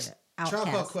first said it. Tribe Called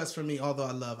Outcast. Quest for me, although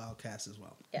I love Outkast as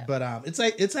well. Yeah. But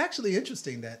it's actually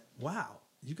interesting that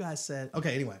you guys said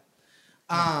okay. Anyway,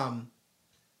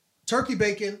 turkey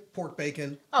bacon, pork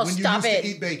bacon. Oh, when stop you used it. to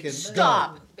eat bacon,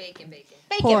 Stop. go. bacon. Bacon,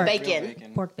 Pork. bacon. Real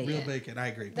bacon. Pork bacon. Real bacon. I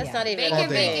agree. That's Yeah. not even All a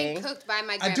Bacon, day. bacon cooked by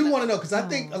my I grandmother. do want to know because I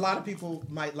think a lot of people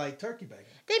might like turkey bacon.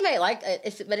 They may like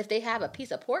it, but if they have a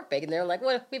piece of pork bacon, they're like,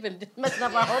 "What? We've been messing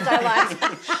up our whole entire lives."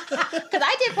 Because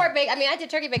I did pork bacon. I mean, I did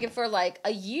turkey bacon for like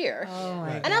a year, Oh my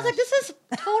Right. and I was like, "This is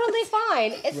totally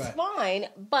fine. It's Right. fine."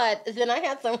 But then I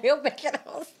had some real bacon. I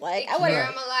was like, I wasn't.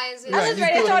 Caramelize it. I was you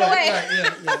ready to threw throw it away. Right,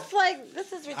 yeah, I yeah. was like,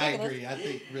 "This is I ridiculous." agree. I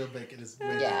think real bacon is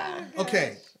way Yeah. better.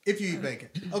 Okay, if you eat bacon.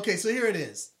 Okay, so here it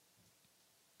is.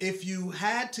 If you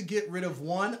had to get rid of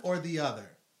one or the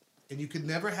other, and you could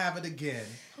never have it again,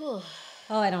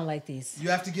 Oh, I don't like these. you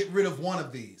have to get rid of one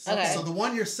of these. Okay. So the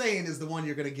one you're saying is the one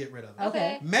you're going to get rid of.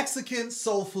 Okay. Mexican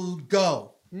soul food,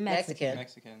 go. Mexican.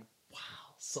 Mexican.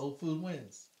 Soul food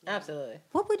wins. Absolutely.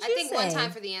 What would you I think say? one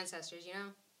time for the ancestors, you know?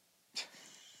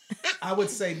 I would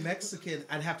say Mexican.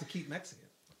 I'd have to keep Mexican.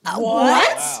 What?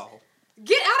 Wow.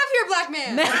 Get out of here, black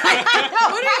man!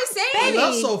 What are you saying?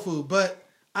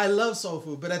 I love soul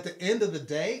food, but at the end of the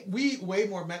day, we eat way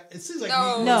more. It seems like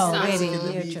No, we eat No, more baby, Mexican than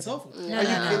you're we eat tripping. soul food. No, Are you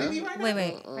no, no. kidding me right now?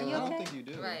 Wait. Are I you don't okay? think you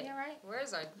do. Right. You all right?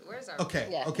 Where's our Okay.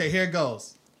 Yeah. Okay. Here it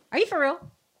goes. Are you for real?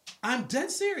 I'm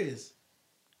dead serious.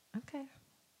 Okay.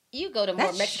 You go to more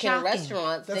That's Mexican shocking.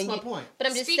 restaurants. That's than my you, point. But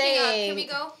I'm just Speaking saying. of, can we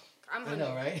go? I'm I hungry.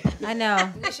 know, right? I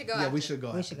know. We should go. Yeah, after. we should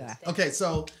go. We should go. Okay,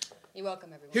 so You're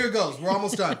welcome, everyone. here it goes. We're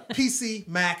almost done. PC,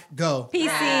 Mac, go. PC.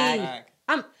 Mac.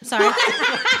 I'm sorry.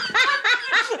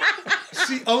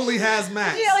 She only has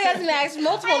Macs. She only has Max,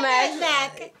 multiple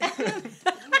Max.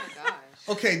 Oh my gosh.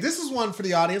 Okay, this is one for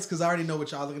the audience because I already know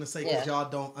what y'all are going to say because Yeah. y'all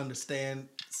don't understand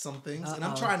some things. And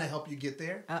I'm Uh-oh. trying to help you get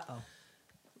there. Uh-oh.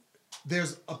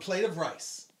 There's a plate of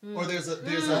rice or there's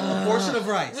a portion of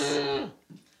rice.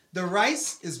 The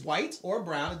rice is white or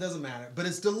brown, it doesn't matter, but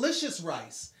it's delicious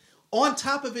rice. On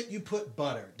top of it, you put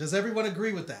butter. Does everyone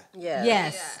agree with that? Yeah.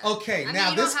 Yes. Yeah. Okay, I mean, now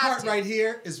you don't this have part to. right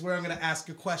here is where I'm going to ask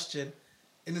a question,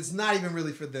 and it's not even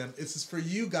really for them. It's just for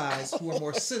you guys who are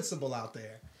more sensible out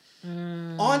there.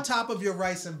 On top of your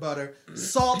rice and butter,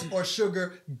 salt or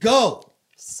sugar, go.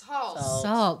 Salt.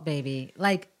 Salt, baby.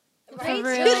 Like, Right? for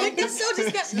real. That's so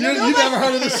disgusting. You never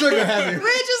heard of the sugar, have you? We're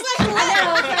just like,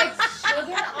 what?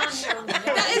 Sugar on your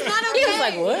That is not okay. He was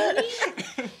like,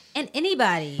 what? And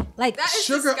anybody. Like, That is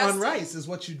Sugar on disgusting. rice is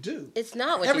what you do. It's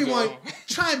not what Everyone, you do.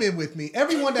 chime in with me.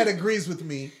 Everyone that agrees with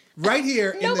me, right here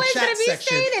in the Nobody's chat going to be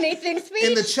section. saying anything, Speech.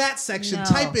 In the chat section, No.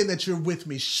 type in that you're with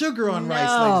me. Sugar on rice,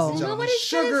 No. ladies and gentlemen. Nobody's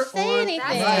Sugar gonna say on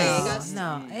anything. rice. Disgusting.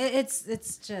 no.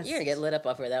 It's just. You're going to get lit up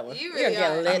off for that one. You You're really going to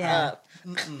get are. lit Yeah. up.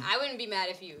 I wouldn't be mad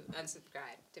if you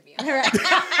unsubscribed, to be honest. Right.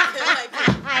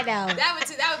 Like, I know.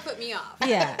 that would put me off.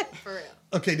 Yeah. For real.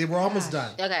 Okay, then we're almost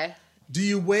done. Okay. Do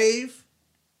you wave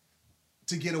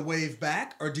to get a wave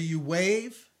back, or do you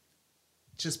wave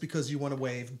just because you want to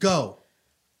wave? Go.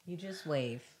 You just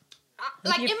wave.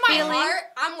 Like you're in my feeling- heart,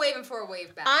 I'm waving for a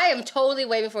wave back. I am totally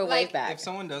waving for a Like, wave back. If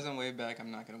someone doesn't wave back,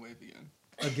 I'm not gonna wave again.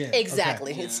 Again.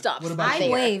 Exactly. Okay. It stops. What about I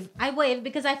you? wave. I wave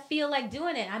because I feel like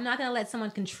doing it. I'm not going to let someone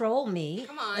control me.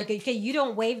 Come on. Like, okay, you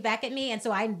don't wave back at me, and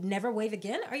so I never wave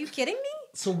again? Are you kidding me?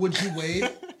 So would you wave? the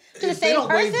If they same don't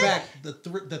wave person? back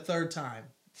the third time.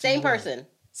 Same you wave. person.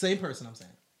 Same person, I'm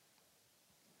saying.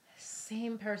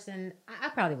 Same person. I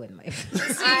probably wouldn't wave.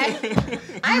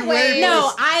 I wave.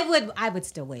 No, I would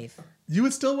still wave. You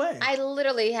would still wave. I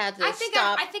literally had to I think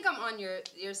stop. I'm on your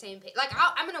same page. Like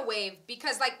I'm gonna wave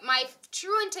because like my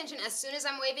true intention as soon as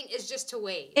I'm waving is just to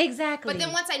wave. Exactly. But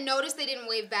then once I notice they didn't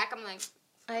wave back, I'm like,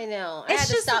 I know. I It's had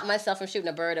to just- stop myself from shooting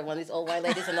a bird at one of these old white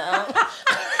ladies in the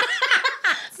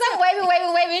So I'm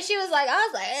waving. And she was like, I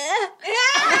was like,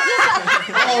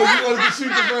 Oh, you wanted to shoot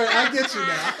the bird. I get you now.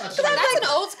 I thought you- that's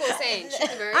an old school saying. Shoot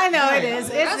the bird. I know it is.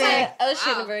 I It's was it. like, I was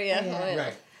shooting wow. a bird, yeah. Yeah.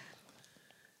 Right.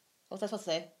 What's I supposed to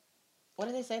say? What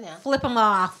did they say now? Flip them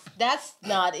off. That's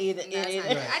not either. No, it's not- either.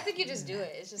 Right. I think you just do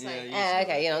it. It's just Yeah, like you-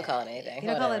 Okay, you don't call it anything. You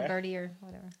don't call it Whatever. birdie or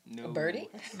whatever. No. A birdie?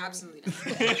 absolutely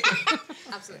not.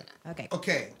 Absolutely not. Okay.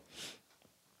 Okay.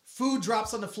 Food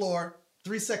drops on the floor.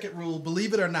 3-second rule.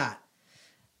 Believe it or not.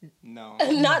 No.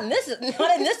 Not in this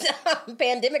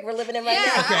pandemic we're living in right Yeah.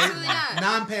 now. Okay. Absolutely not.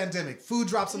 Non-pandemic. Food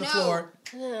drops on the No. floor.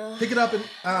 Pick it up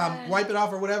and wipe it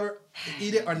off or whatever.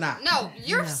 Eat it or not. No,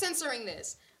 you're No. censoring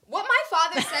this. What my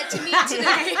father said to me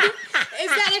today is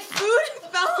that if food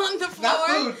fell on the floor, Not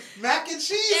food. Mac and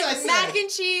cheese. I if said. mac and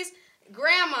cheese,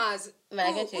 grandma's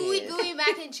Mac and ooey cheese. gooey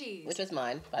mac and cheese. Which was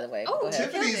mine, by the way. Oh, Go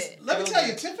ahead. Killed Tiffany's. it. Let me tell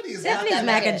you, Tiffany is not Tiffany's that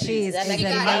mac bad. and cheese That is mac She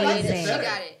and got it. amazing. She Better.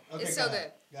 got it. Okay, It's go so ahead.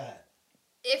 good. Go ahead.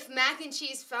 If mac and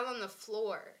cheese fell on the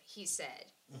floor, he said,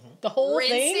 The whole rinse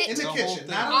thing? it. In the The whole kitchen, thing.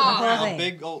 not Oh. on the Whole ground. thing.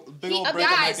 Big old brick Guys, of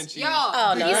mac and cheese. y'all,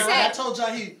 Oh, no, he no, no. I said, told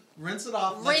y'all he rinse it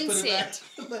off. Let's Rinse put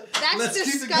it back. That's Let's keep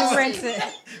it disgusting. going. Rinse it.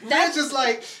 Reg is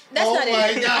like, That's oh not my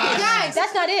it. god. Guys,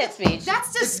 That's not it, Speech.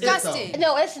 that's It's it, though. disgusting.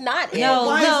 No, it's not it. No.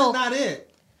 Why is it not it?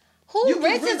 Who You can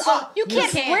rinses rinse off? off- You you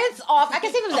can't can't. rinse off. I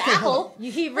can see if it was Okay, an hold apple.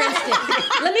 He rinsed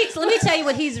it. let me tell you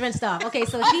what he's rinsed off. Okay,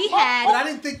 so he But I had.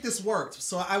 didn't think this worked,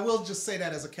 so I will just say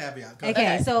that as a caveat. Go Okay,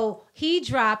 ahead. so he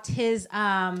dropped his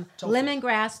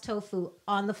lemongrass tofu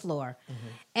on the floor,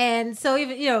 and so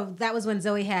even that was when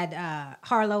Zoe had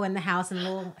Harlow in the house and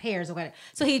little hairs or whatever.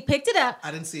 So he picked it up.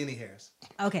 I didn't see any hairs.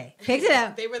 Okay, picked it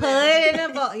up. They were put there. it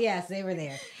in a bowl. Yes, they were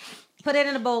there. Put it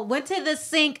in a bowl. Went to the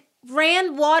sink.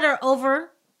 Ran water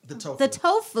over The tofu. the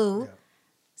tofu. Yeah.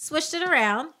 Switched it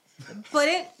around. Put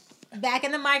it back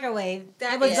in the microwave.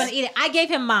 That I was is- going to eat it. I gave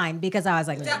him mine because I was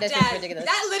like, That, That's Dad, just ridiculous.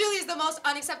 that literally is the most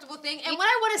unacceptable thing. And what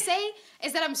I want to say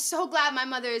is that I'm so glad my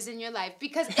mother is in your life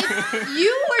because if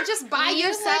you were just by You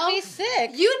yourself, would be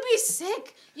sick. you'd be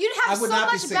sick. You'd I have would so not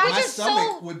be much sick. bad. My Which is stomach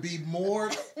so- would be more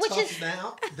Which tough is-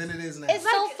 now than it is now. It's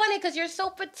so funny because you're so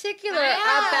particular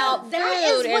Yeah, about that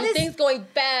is food what and is- things going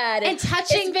bad and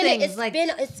touching it's been, things, It's like-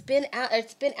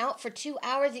 it's been out for 2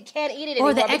 hours. You can't eat it or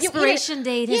anymore. the but you eat it- expiration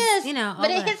date is, Yes, all but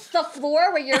it that. hits so the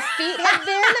floor where your feet have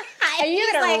been, and you're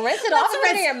He's gonna like, rinse it off and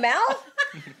put it in your mouth.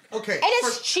 Okay. And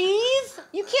it's cheese.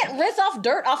 You can't rinse off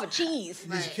dirt off of cheese.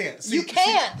 You can't. You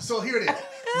can't. So here it is.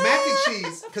 Mac and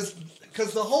cheese,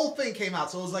 because the whole thing came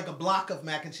out, so it was like a block of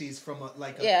mac and cheese from a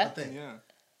thing. Yeah.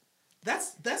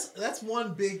 That's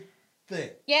one big thing.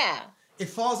 Yeah. It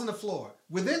falls on the floor.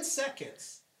 Within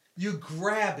seconds, you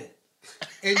grab it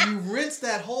and you rinse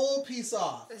that whole piece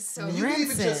off. That's so You can even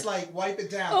Rinse just it. like wipe it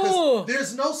down. Oh. 'Cause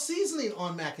there's no seasoning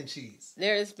on mac and cheese.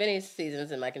 There's many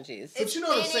seasons in mac and cheese. But you know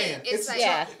what I'm in it. saying? It's like-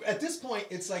 Yeah. At this point,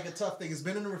 it's like a tough thing. It's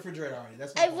been in the refrigerator already.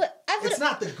 That's my I point. would- It's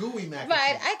not the gooey mac and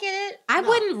Right, cheese. I get it. I No.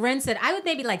 wouldn't rinse it. I would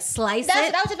maybe like slice That's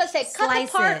it. what I was just about to say. Cut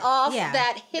Slice the part it. off Yeah.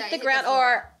 that hit That the hit the ground, floor.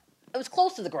 or it was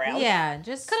close to the ground. Yeah,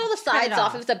 just Cut all the cut it sides off.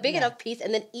 off. It was a big Yeah. enough piece,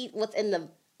 and then eat what's in the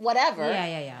whatever.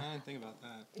 Yeah. I didn't think about that.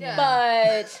 Yeah.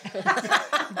 But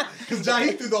Because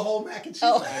Johnny threw the whole mac and cheese.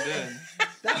 Oh. out. I did.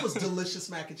 That was delicious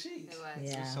mac and cheese. It was.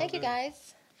 Yeah. So thank you good.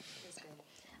 guys. It was good.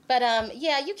 But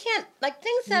yeah, you can't like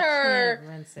things You that are can't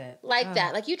rinse it. like Oh.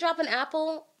 that. Like you drop an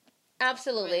apple,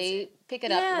 absolutely pick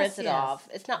it up, Yes, rinse it yes. off.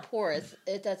 It's not porous.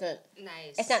 It doesn't.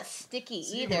 Nice. It's not sticky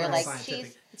See, either. we're Like scientific.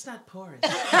 cheese. It's not porous.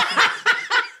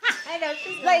 I know.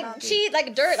 She's Like cheese,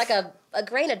 like dirt, like a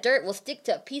grain of dirt will stick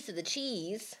to a piece of the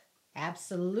cheese.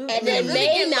 Absolutely. And It then really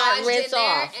may get not lodged rinse in there,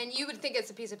 off. and you would think it's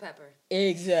a piece of pepper.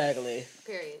 Exactly.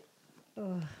 Period.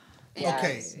 Ugh. Yeah.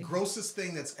 Okay, grossest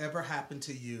thing that's ever happened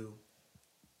to you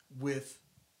with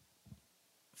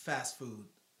fast food.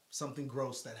 Something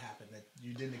gross that happened that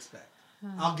you didn't expect.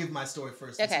 I'll give my story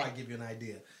first. This Okay. might give you an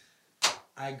idea.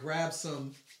 I grabbed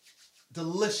some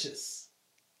delicious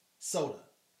soda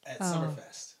at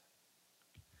Summerfest.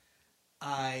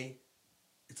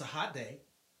 It's a hot day.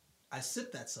 I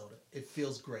sip that soda. It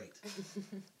feels great.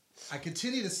 I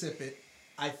continue to sip it.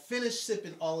 I finished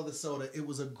sipping all of the soda. It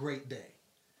was a great day.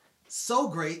 So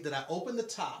great that I opened the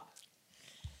top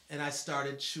and I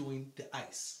started chewing the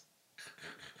ice.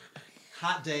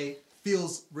 Hot day,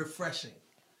 feels refreshing.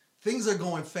 Things are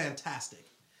going fantastic.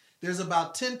 There's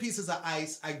about 10 pieces of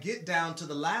ice. I get down to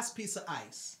the last piece of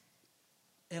ice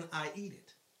and I eat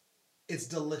it. It's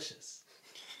delicious.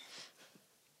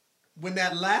 When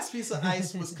that last piece of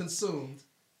ice was consumed,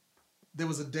 there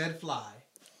was a dead fly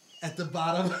at the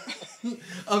bottom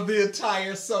of the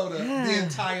entire soda the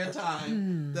entire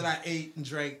time that I ate and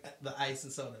drank the ice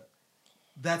and soda.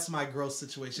 That's my gross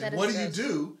situation. That is What do gross. you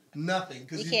do? Nothing,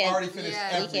 because You you've can't- already finished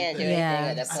Yeah, you You can't do everything. Yeah.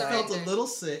 anything at that I point. felt a little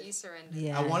sick. You surrender.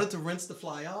 Yeah. I wanted to rinse the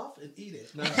fly off and eat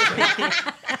it. No,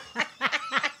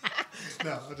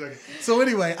 no, I'm joking. So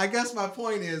anyway, I guess my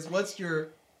point is, what's your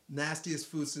nastiest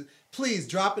food? Please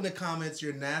drop in the comments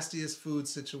your nastiest food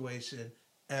situation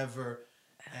ever,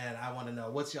 and I want to know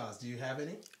what's y'all's. Do you have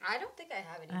any? I don't think I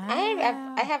have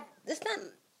any. I have. It's not.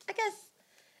 I guess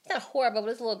it's not horrible, but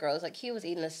it's a little gross. Like he was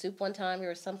eating a soup one time. We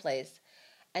were someplace,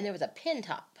 and there was a pin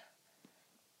top.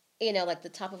 You know, like the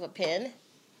top of a pin,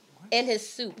 in his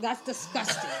soup. That's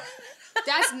disgusting.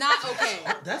 That's not okay.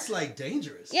 That's like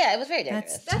dangerous. Yeah, it was very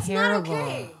dangerous. That's That's terrible. not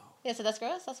okay. Yeah, so that's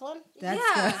gross. That's one. That's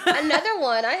Yeah. Another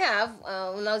one I have,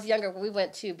 when I was younger, we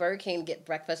went to Burger King to get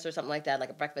breakfast or something like that, like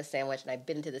a breakfast sandwich, and I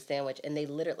bit into the sandwich, and they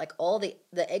littered, like, all the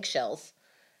eggshells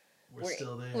We're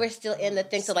still there. were still in the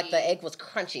thing, so, like, the egg was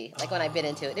crunchy, like, when I bit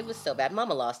into it. It was so bad.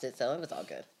 Mama lost it, so it was all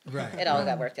good. Right. It all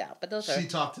got worked out. But those are... She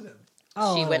talked to them.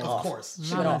 Oh, She went Of off. course. She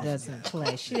Mama went off. doesn't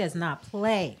play. She does not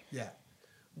play. Yeah.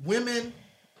 Women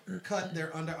cut their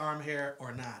underarm hair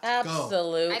or not. Go.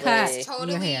 Absolutely. I think Cut. it's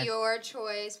totally Your hair. your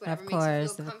choice. Whatever Of makes you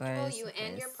course, feel of comfortable, course, you of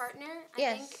and your course. partner.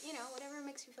 Yes. I think whatever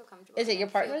makes you feel comfortable. Is it your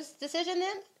I feel- partner's decision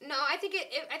then? No, I think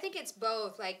I think it's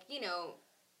both. Like you should.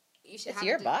 It's have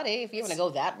your to- body if you want to it's- go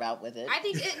that route with it. I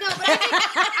think no, but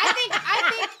I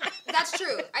think that's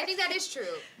true. I think that is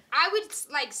true. I would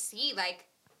like see like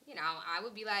I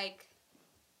would be like.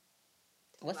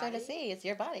 What's there to body? see? It's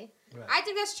your body. Right. I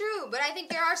think that's true, but I think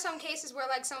there are some cases where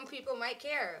like some people might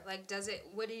care. Like,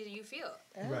 what do you feel?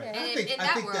 Right. Okay. I in think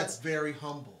that world. that's very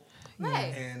humble.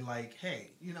 Right. And like, hey,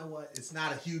 you know what? It's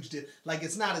not a huge deal. Like,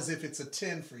 it's not as if it's a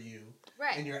 10 for you.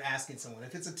 Right. And you're asking someone.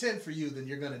 If it's a 10 for you, then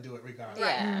you're going to do it regardless.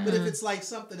 Yeah. But if it's like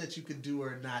something that you could do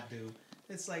or not do,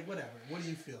 it's like, whatever. What do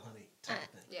you feel, honey? Type of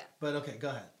thing. Yeah. But okay, go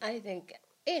ahead. I think,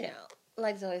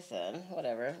 like Zoe said,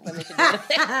 whatever. Women should do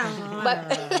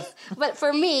it. But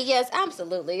for me, yes,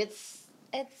 absolutely. It's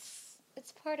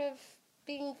part of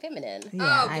being feminine.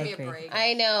 Yeah, oh, I give me agree. a break.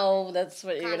 I know that's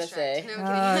what you're gonna Construct. say. No,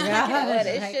 I'm Oh, kidding. God. But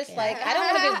it's just like I don't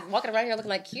want to be walking around here looking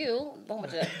like you. A whole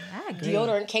bunch of I agree.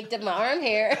 deodorant caked up my arm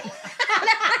hair.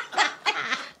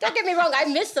 Don't get me wrong, I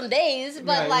missed some days,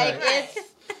 but Right, like right. it's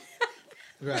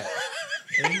Right.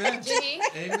 Amen. Jimmy?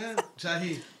 Amen.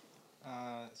 Jahi.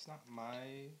 It's not my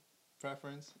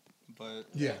preference. but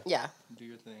Yeah. Yeah. do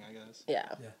your thing, I guess. Yeah.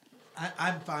 Yeah.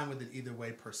 I'm fine with it either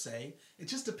way per se. It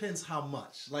just depends how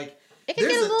much. Like, It can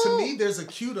there's get a little... to me, there's a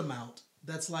cute amount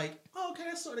that's like, oh, okay,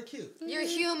 that's sort of cute. You're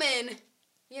human,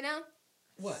 you know?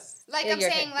 What? Like Yeah, I'm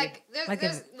you're- saying, like,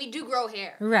 we do grow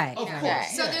hair. Right. Of Yeah. course. Right.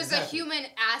 So yeah, there's exactly. a human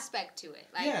aspect to it.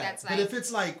 Like, Yeah, that's but like... if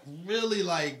it's like really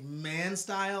like man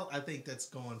style, I think that's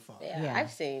going far. Yeah. Yeah.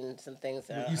 I've seen some things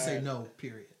that You say are- no,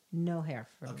 period. No hair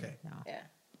for me. Okay. No. Yeah.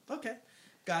 Okay,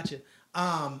 gotcha.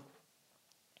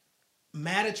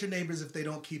 Mad at your neighbors if they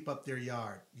don't keep up their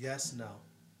yard? Yes, no.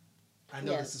 I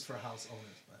know Yes. this is for house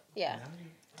owners, but Yeah.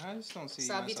 no? I just don't see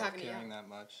So I'll be myself talking to you. caring that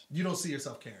much. You don't see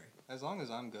yourself caring, As long as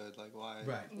I'm good, like why?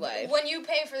 right? Right. When you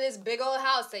pay for this big old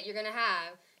house that you're gonna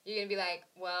have, you're gonna be like,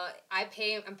 well, I'm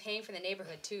paying for the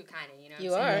neighborhood too, kind of, you know. You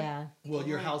what I'm saying? are. Yeah. Well,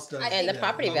 your house does, And the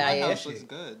property But value. my house looks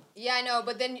good. Yeah, I know,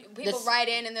 but then people This- write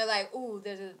in and they're like, "Ooh,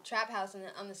 there's a trap house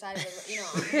on the side of the, you know,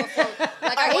 before,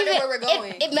 like I Or wonder even- where we're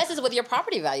going." It messes with your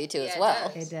property value too Yeah, as it well.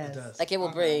 does. It does. It does. Like it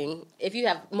will bring if you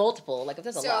have multiple. Like if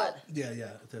there's a So- lot. Yeah,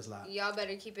 there's a lot. Y'all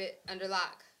better keep it under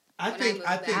lock. I when think move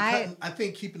I back. think I- cutting, I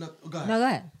think keeping up. Go ahead. No, go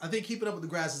ahead. I think keeping up with the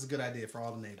grass is a good idea for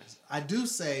all the neighbors. I do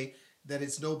say that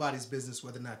it's nobody's business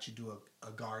whether or not you do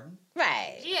a garden.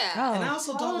 Right. Yeah. Oh, And I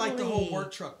also don't like the whole totally.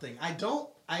 work truck thing.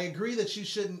 I agree that you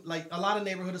shouldn't, like a lot of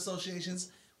neighborhood associations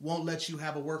won't let you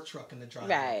have a work truck in the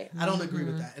driveway. Right. I don't agree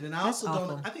with that. And then I also awful.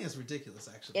 don't, I think it's ridiculous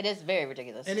actually. It is very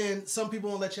ridiculous. And then some people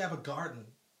won't let you have a garden.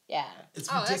 Yeah. It's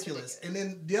Oh, that's ridiculous. And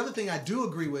then the other thing I do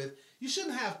agree with, you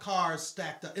shouldn't have cars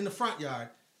stacked up in the front yard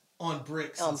on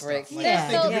bricks. On and bricks. Stuff. Like, Yeah. I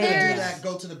think if you're gonna do There's- that,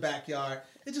 go to the backyard.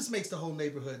 It just makes the whole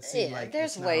neighborhood seem Yeah. like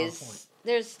There's it's not on point.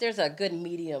 ways. There's a good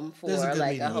medium for There's a good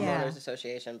like medium. a homeowners Yeah.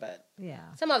 association, but Yeah.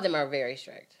 some of them are very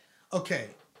strict. Okay,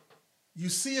 you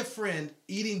see a friend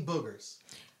eating boogers.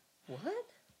 What?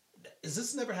 Has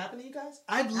this never happened to you guys?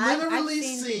 I've I've literally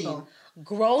seen seen people.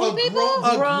 Grown people?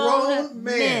 a Grown grown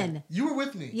man. men. You were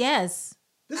with me. Yes.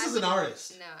 This is an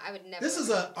artist. No, I would never. This is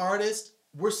an artist.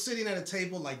 We're sitting at a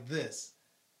table like this,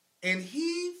 and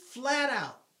he flat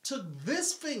out took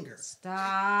this finger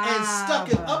Stop. and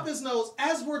stuck it up his nose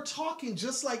as we're talking,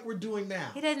 just like we're doing now.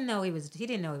 He didn't know he was. He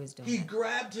didn't know he was doing He it.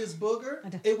 grabbed his booger.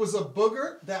 don't- It was a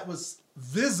booger that was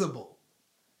visible.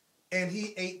 And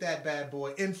he ate that bad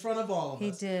boy in front of all of He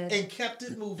us. did. And kept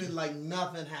it moving like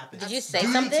nothing happened. Did you say Do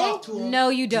you something? talk to him? No,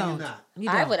 you Do don't. you not? You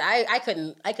I don't. would. I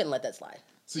couldn't let that slide.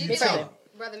 So You you do. tell him.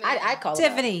 Brother man. I call him out.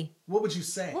 Tiffany. What would you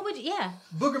say? What would you? Yeah.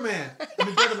 Booger man. I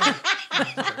mean, brother man.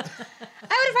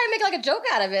 I would probably make like a joke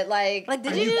out of it, like Like,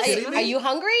 did Are you you just? kidding me? are you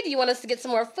hungry? Do you want us to get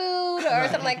some more food or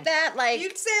something like that? Like,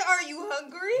 You'd say, "Are you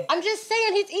hungry?" I'm just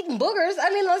saying he's eating boogers. I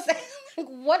mean, let's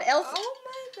what else? Oh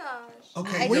my gosh.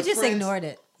 Okay. We your just friends- ignored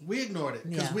it. We ignored it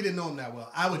because Yeah. we didn't know him that well.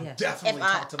 I would Yeah. definitely If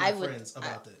I- talk to my I would- friends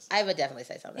about this. I would definitely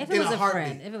say something. If In it was a a heartbeat.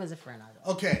 friend. If it was a friend, I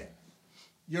would. Okay.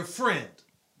 Your friend,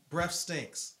 breath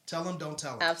stinks. Tell him, don't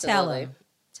tell him. Tell Absolutely. him.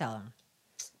 Tell him.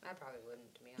 I probably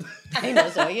wouldn't, to be honest. I know,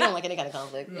 so you don't like any kind of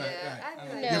conflict. Right, Yeah, right. I'd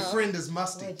be like- No. Your friend is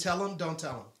musty. Tell him, don't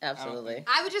tell him. Absolutely.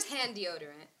 I would just hand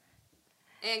deodorant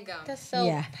and gum. That's so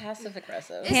Yeah. passive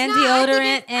aggressive. It's Hand not, I think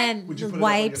deodorant it- and Would you put it up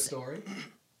on your wipes. story?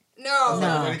 No. Is that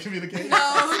No. a way to communicate? No.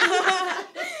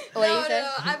 What do you no, say?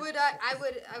 no. I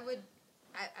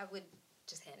would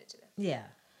just hand it to them. Yeah.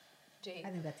 Jade. I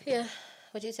think that's. Yeah.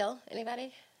 Would you tell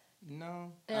anybody?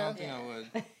 No, I Yeah. don't think I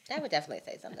would. I would definitely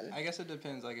say something. I guess it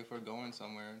depends. Like if we're going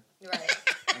somewhere Right.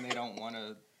 and they don't want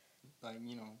to, like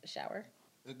Shower.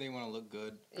 if they want to look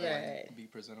good, or, Right. like, be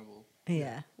presentable.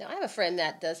 Yeah. No, I have a friend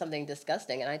that does something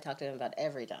disgusting, and I talk to him about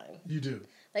every time. You do.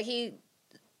 Like he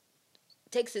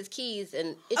takes his keys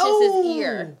and itches his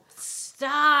ear.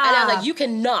 Stop. And I'm like, you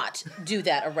cannot do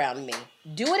that around me.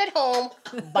 Do it at home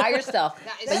by yourself.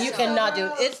 That is But you so cannot do it.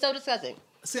 gross. It's so disgusting.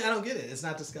 See, I don't get it. It's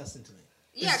not disgusting to me.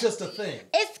 Yeah. It's just a thing.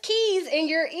 It's keys in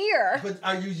your ear. But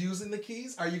are you using the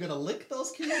keys? Are you gonna lick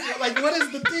those keys? Like, what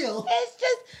is the deal? It's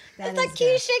just, That it's like is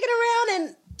keys bad. shaking around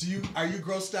and Are you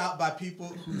grossed out by people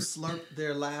who slurp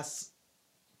their last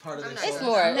part of I'm their not soda? it's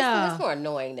more, No. it's more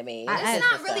annoying to me. I- It's I-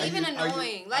 not really Are even you- are you-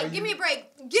 annoying. are Like, you- give me a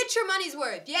break. Get your money's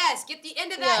worth. Yes, get the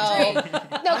end of No. that drink. No,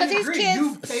 I because these agree.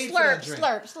 You kids paid for that slurp, drink.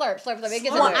 slurp. It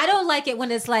gets Well, in there. I don't like it when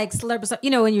it's like slurp.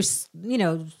 When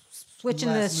you're, switching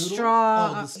the Last noodle? straw.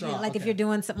 Oh, the straw, Like if okay. you're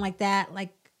doing something like that, like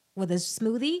with a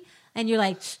smoothie, and you're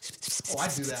like, Oh, I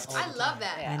do that all the I time. love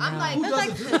that. I I'm know. like, Who It's like,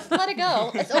 doesn't do that? let it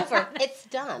go. It's over. It's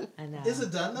done. I know. Is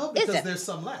it done though? Is Because it? there's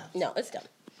some left. No, it's done.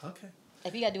 Okay.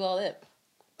 If you gotta do all that.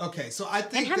 Okay, so I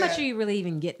think And how much are you really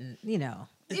even getting? You know,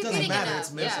 it You're doesn't getting matter. enough.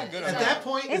 It's miserable. Yeah, At good that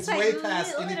point, It's it's like way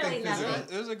past literally anything nothing.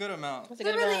 physical. It was a good amount. It's a It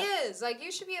good really amount. is. Like,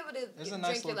 you should be able to It's a drink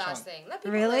nice your little last chunk. thing. Let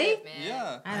people Really? live, man.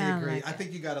 Yeah. I I don't agree. like I it.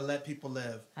 think you got to let people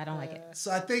live. I don't like it.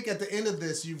 So I think at the end of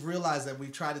this, you've realized that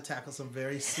we've tried to tackle some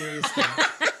very serious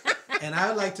things. And I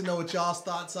would like to know what y'all's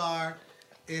thoughts are.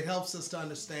 It helps us to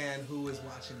understand who is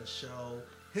watching the show.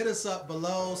 Hit us up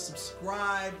below,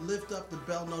 subscribe, lift up the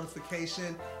bell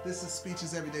notification. This is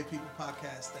Speeches Everyday People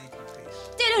Podcast. Thank you,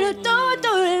 peace.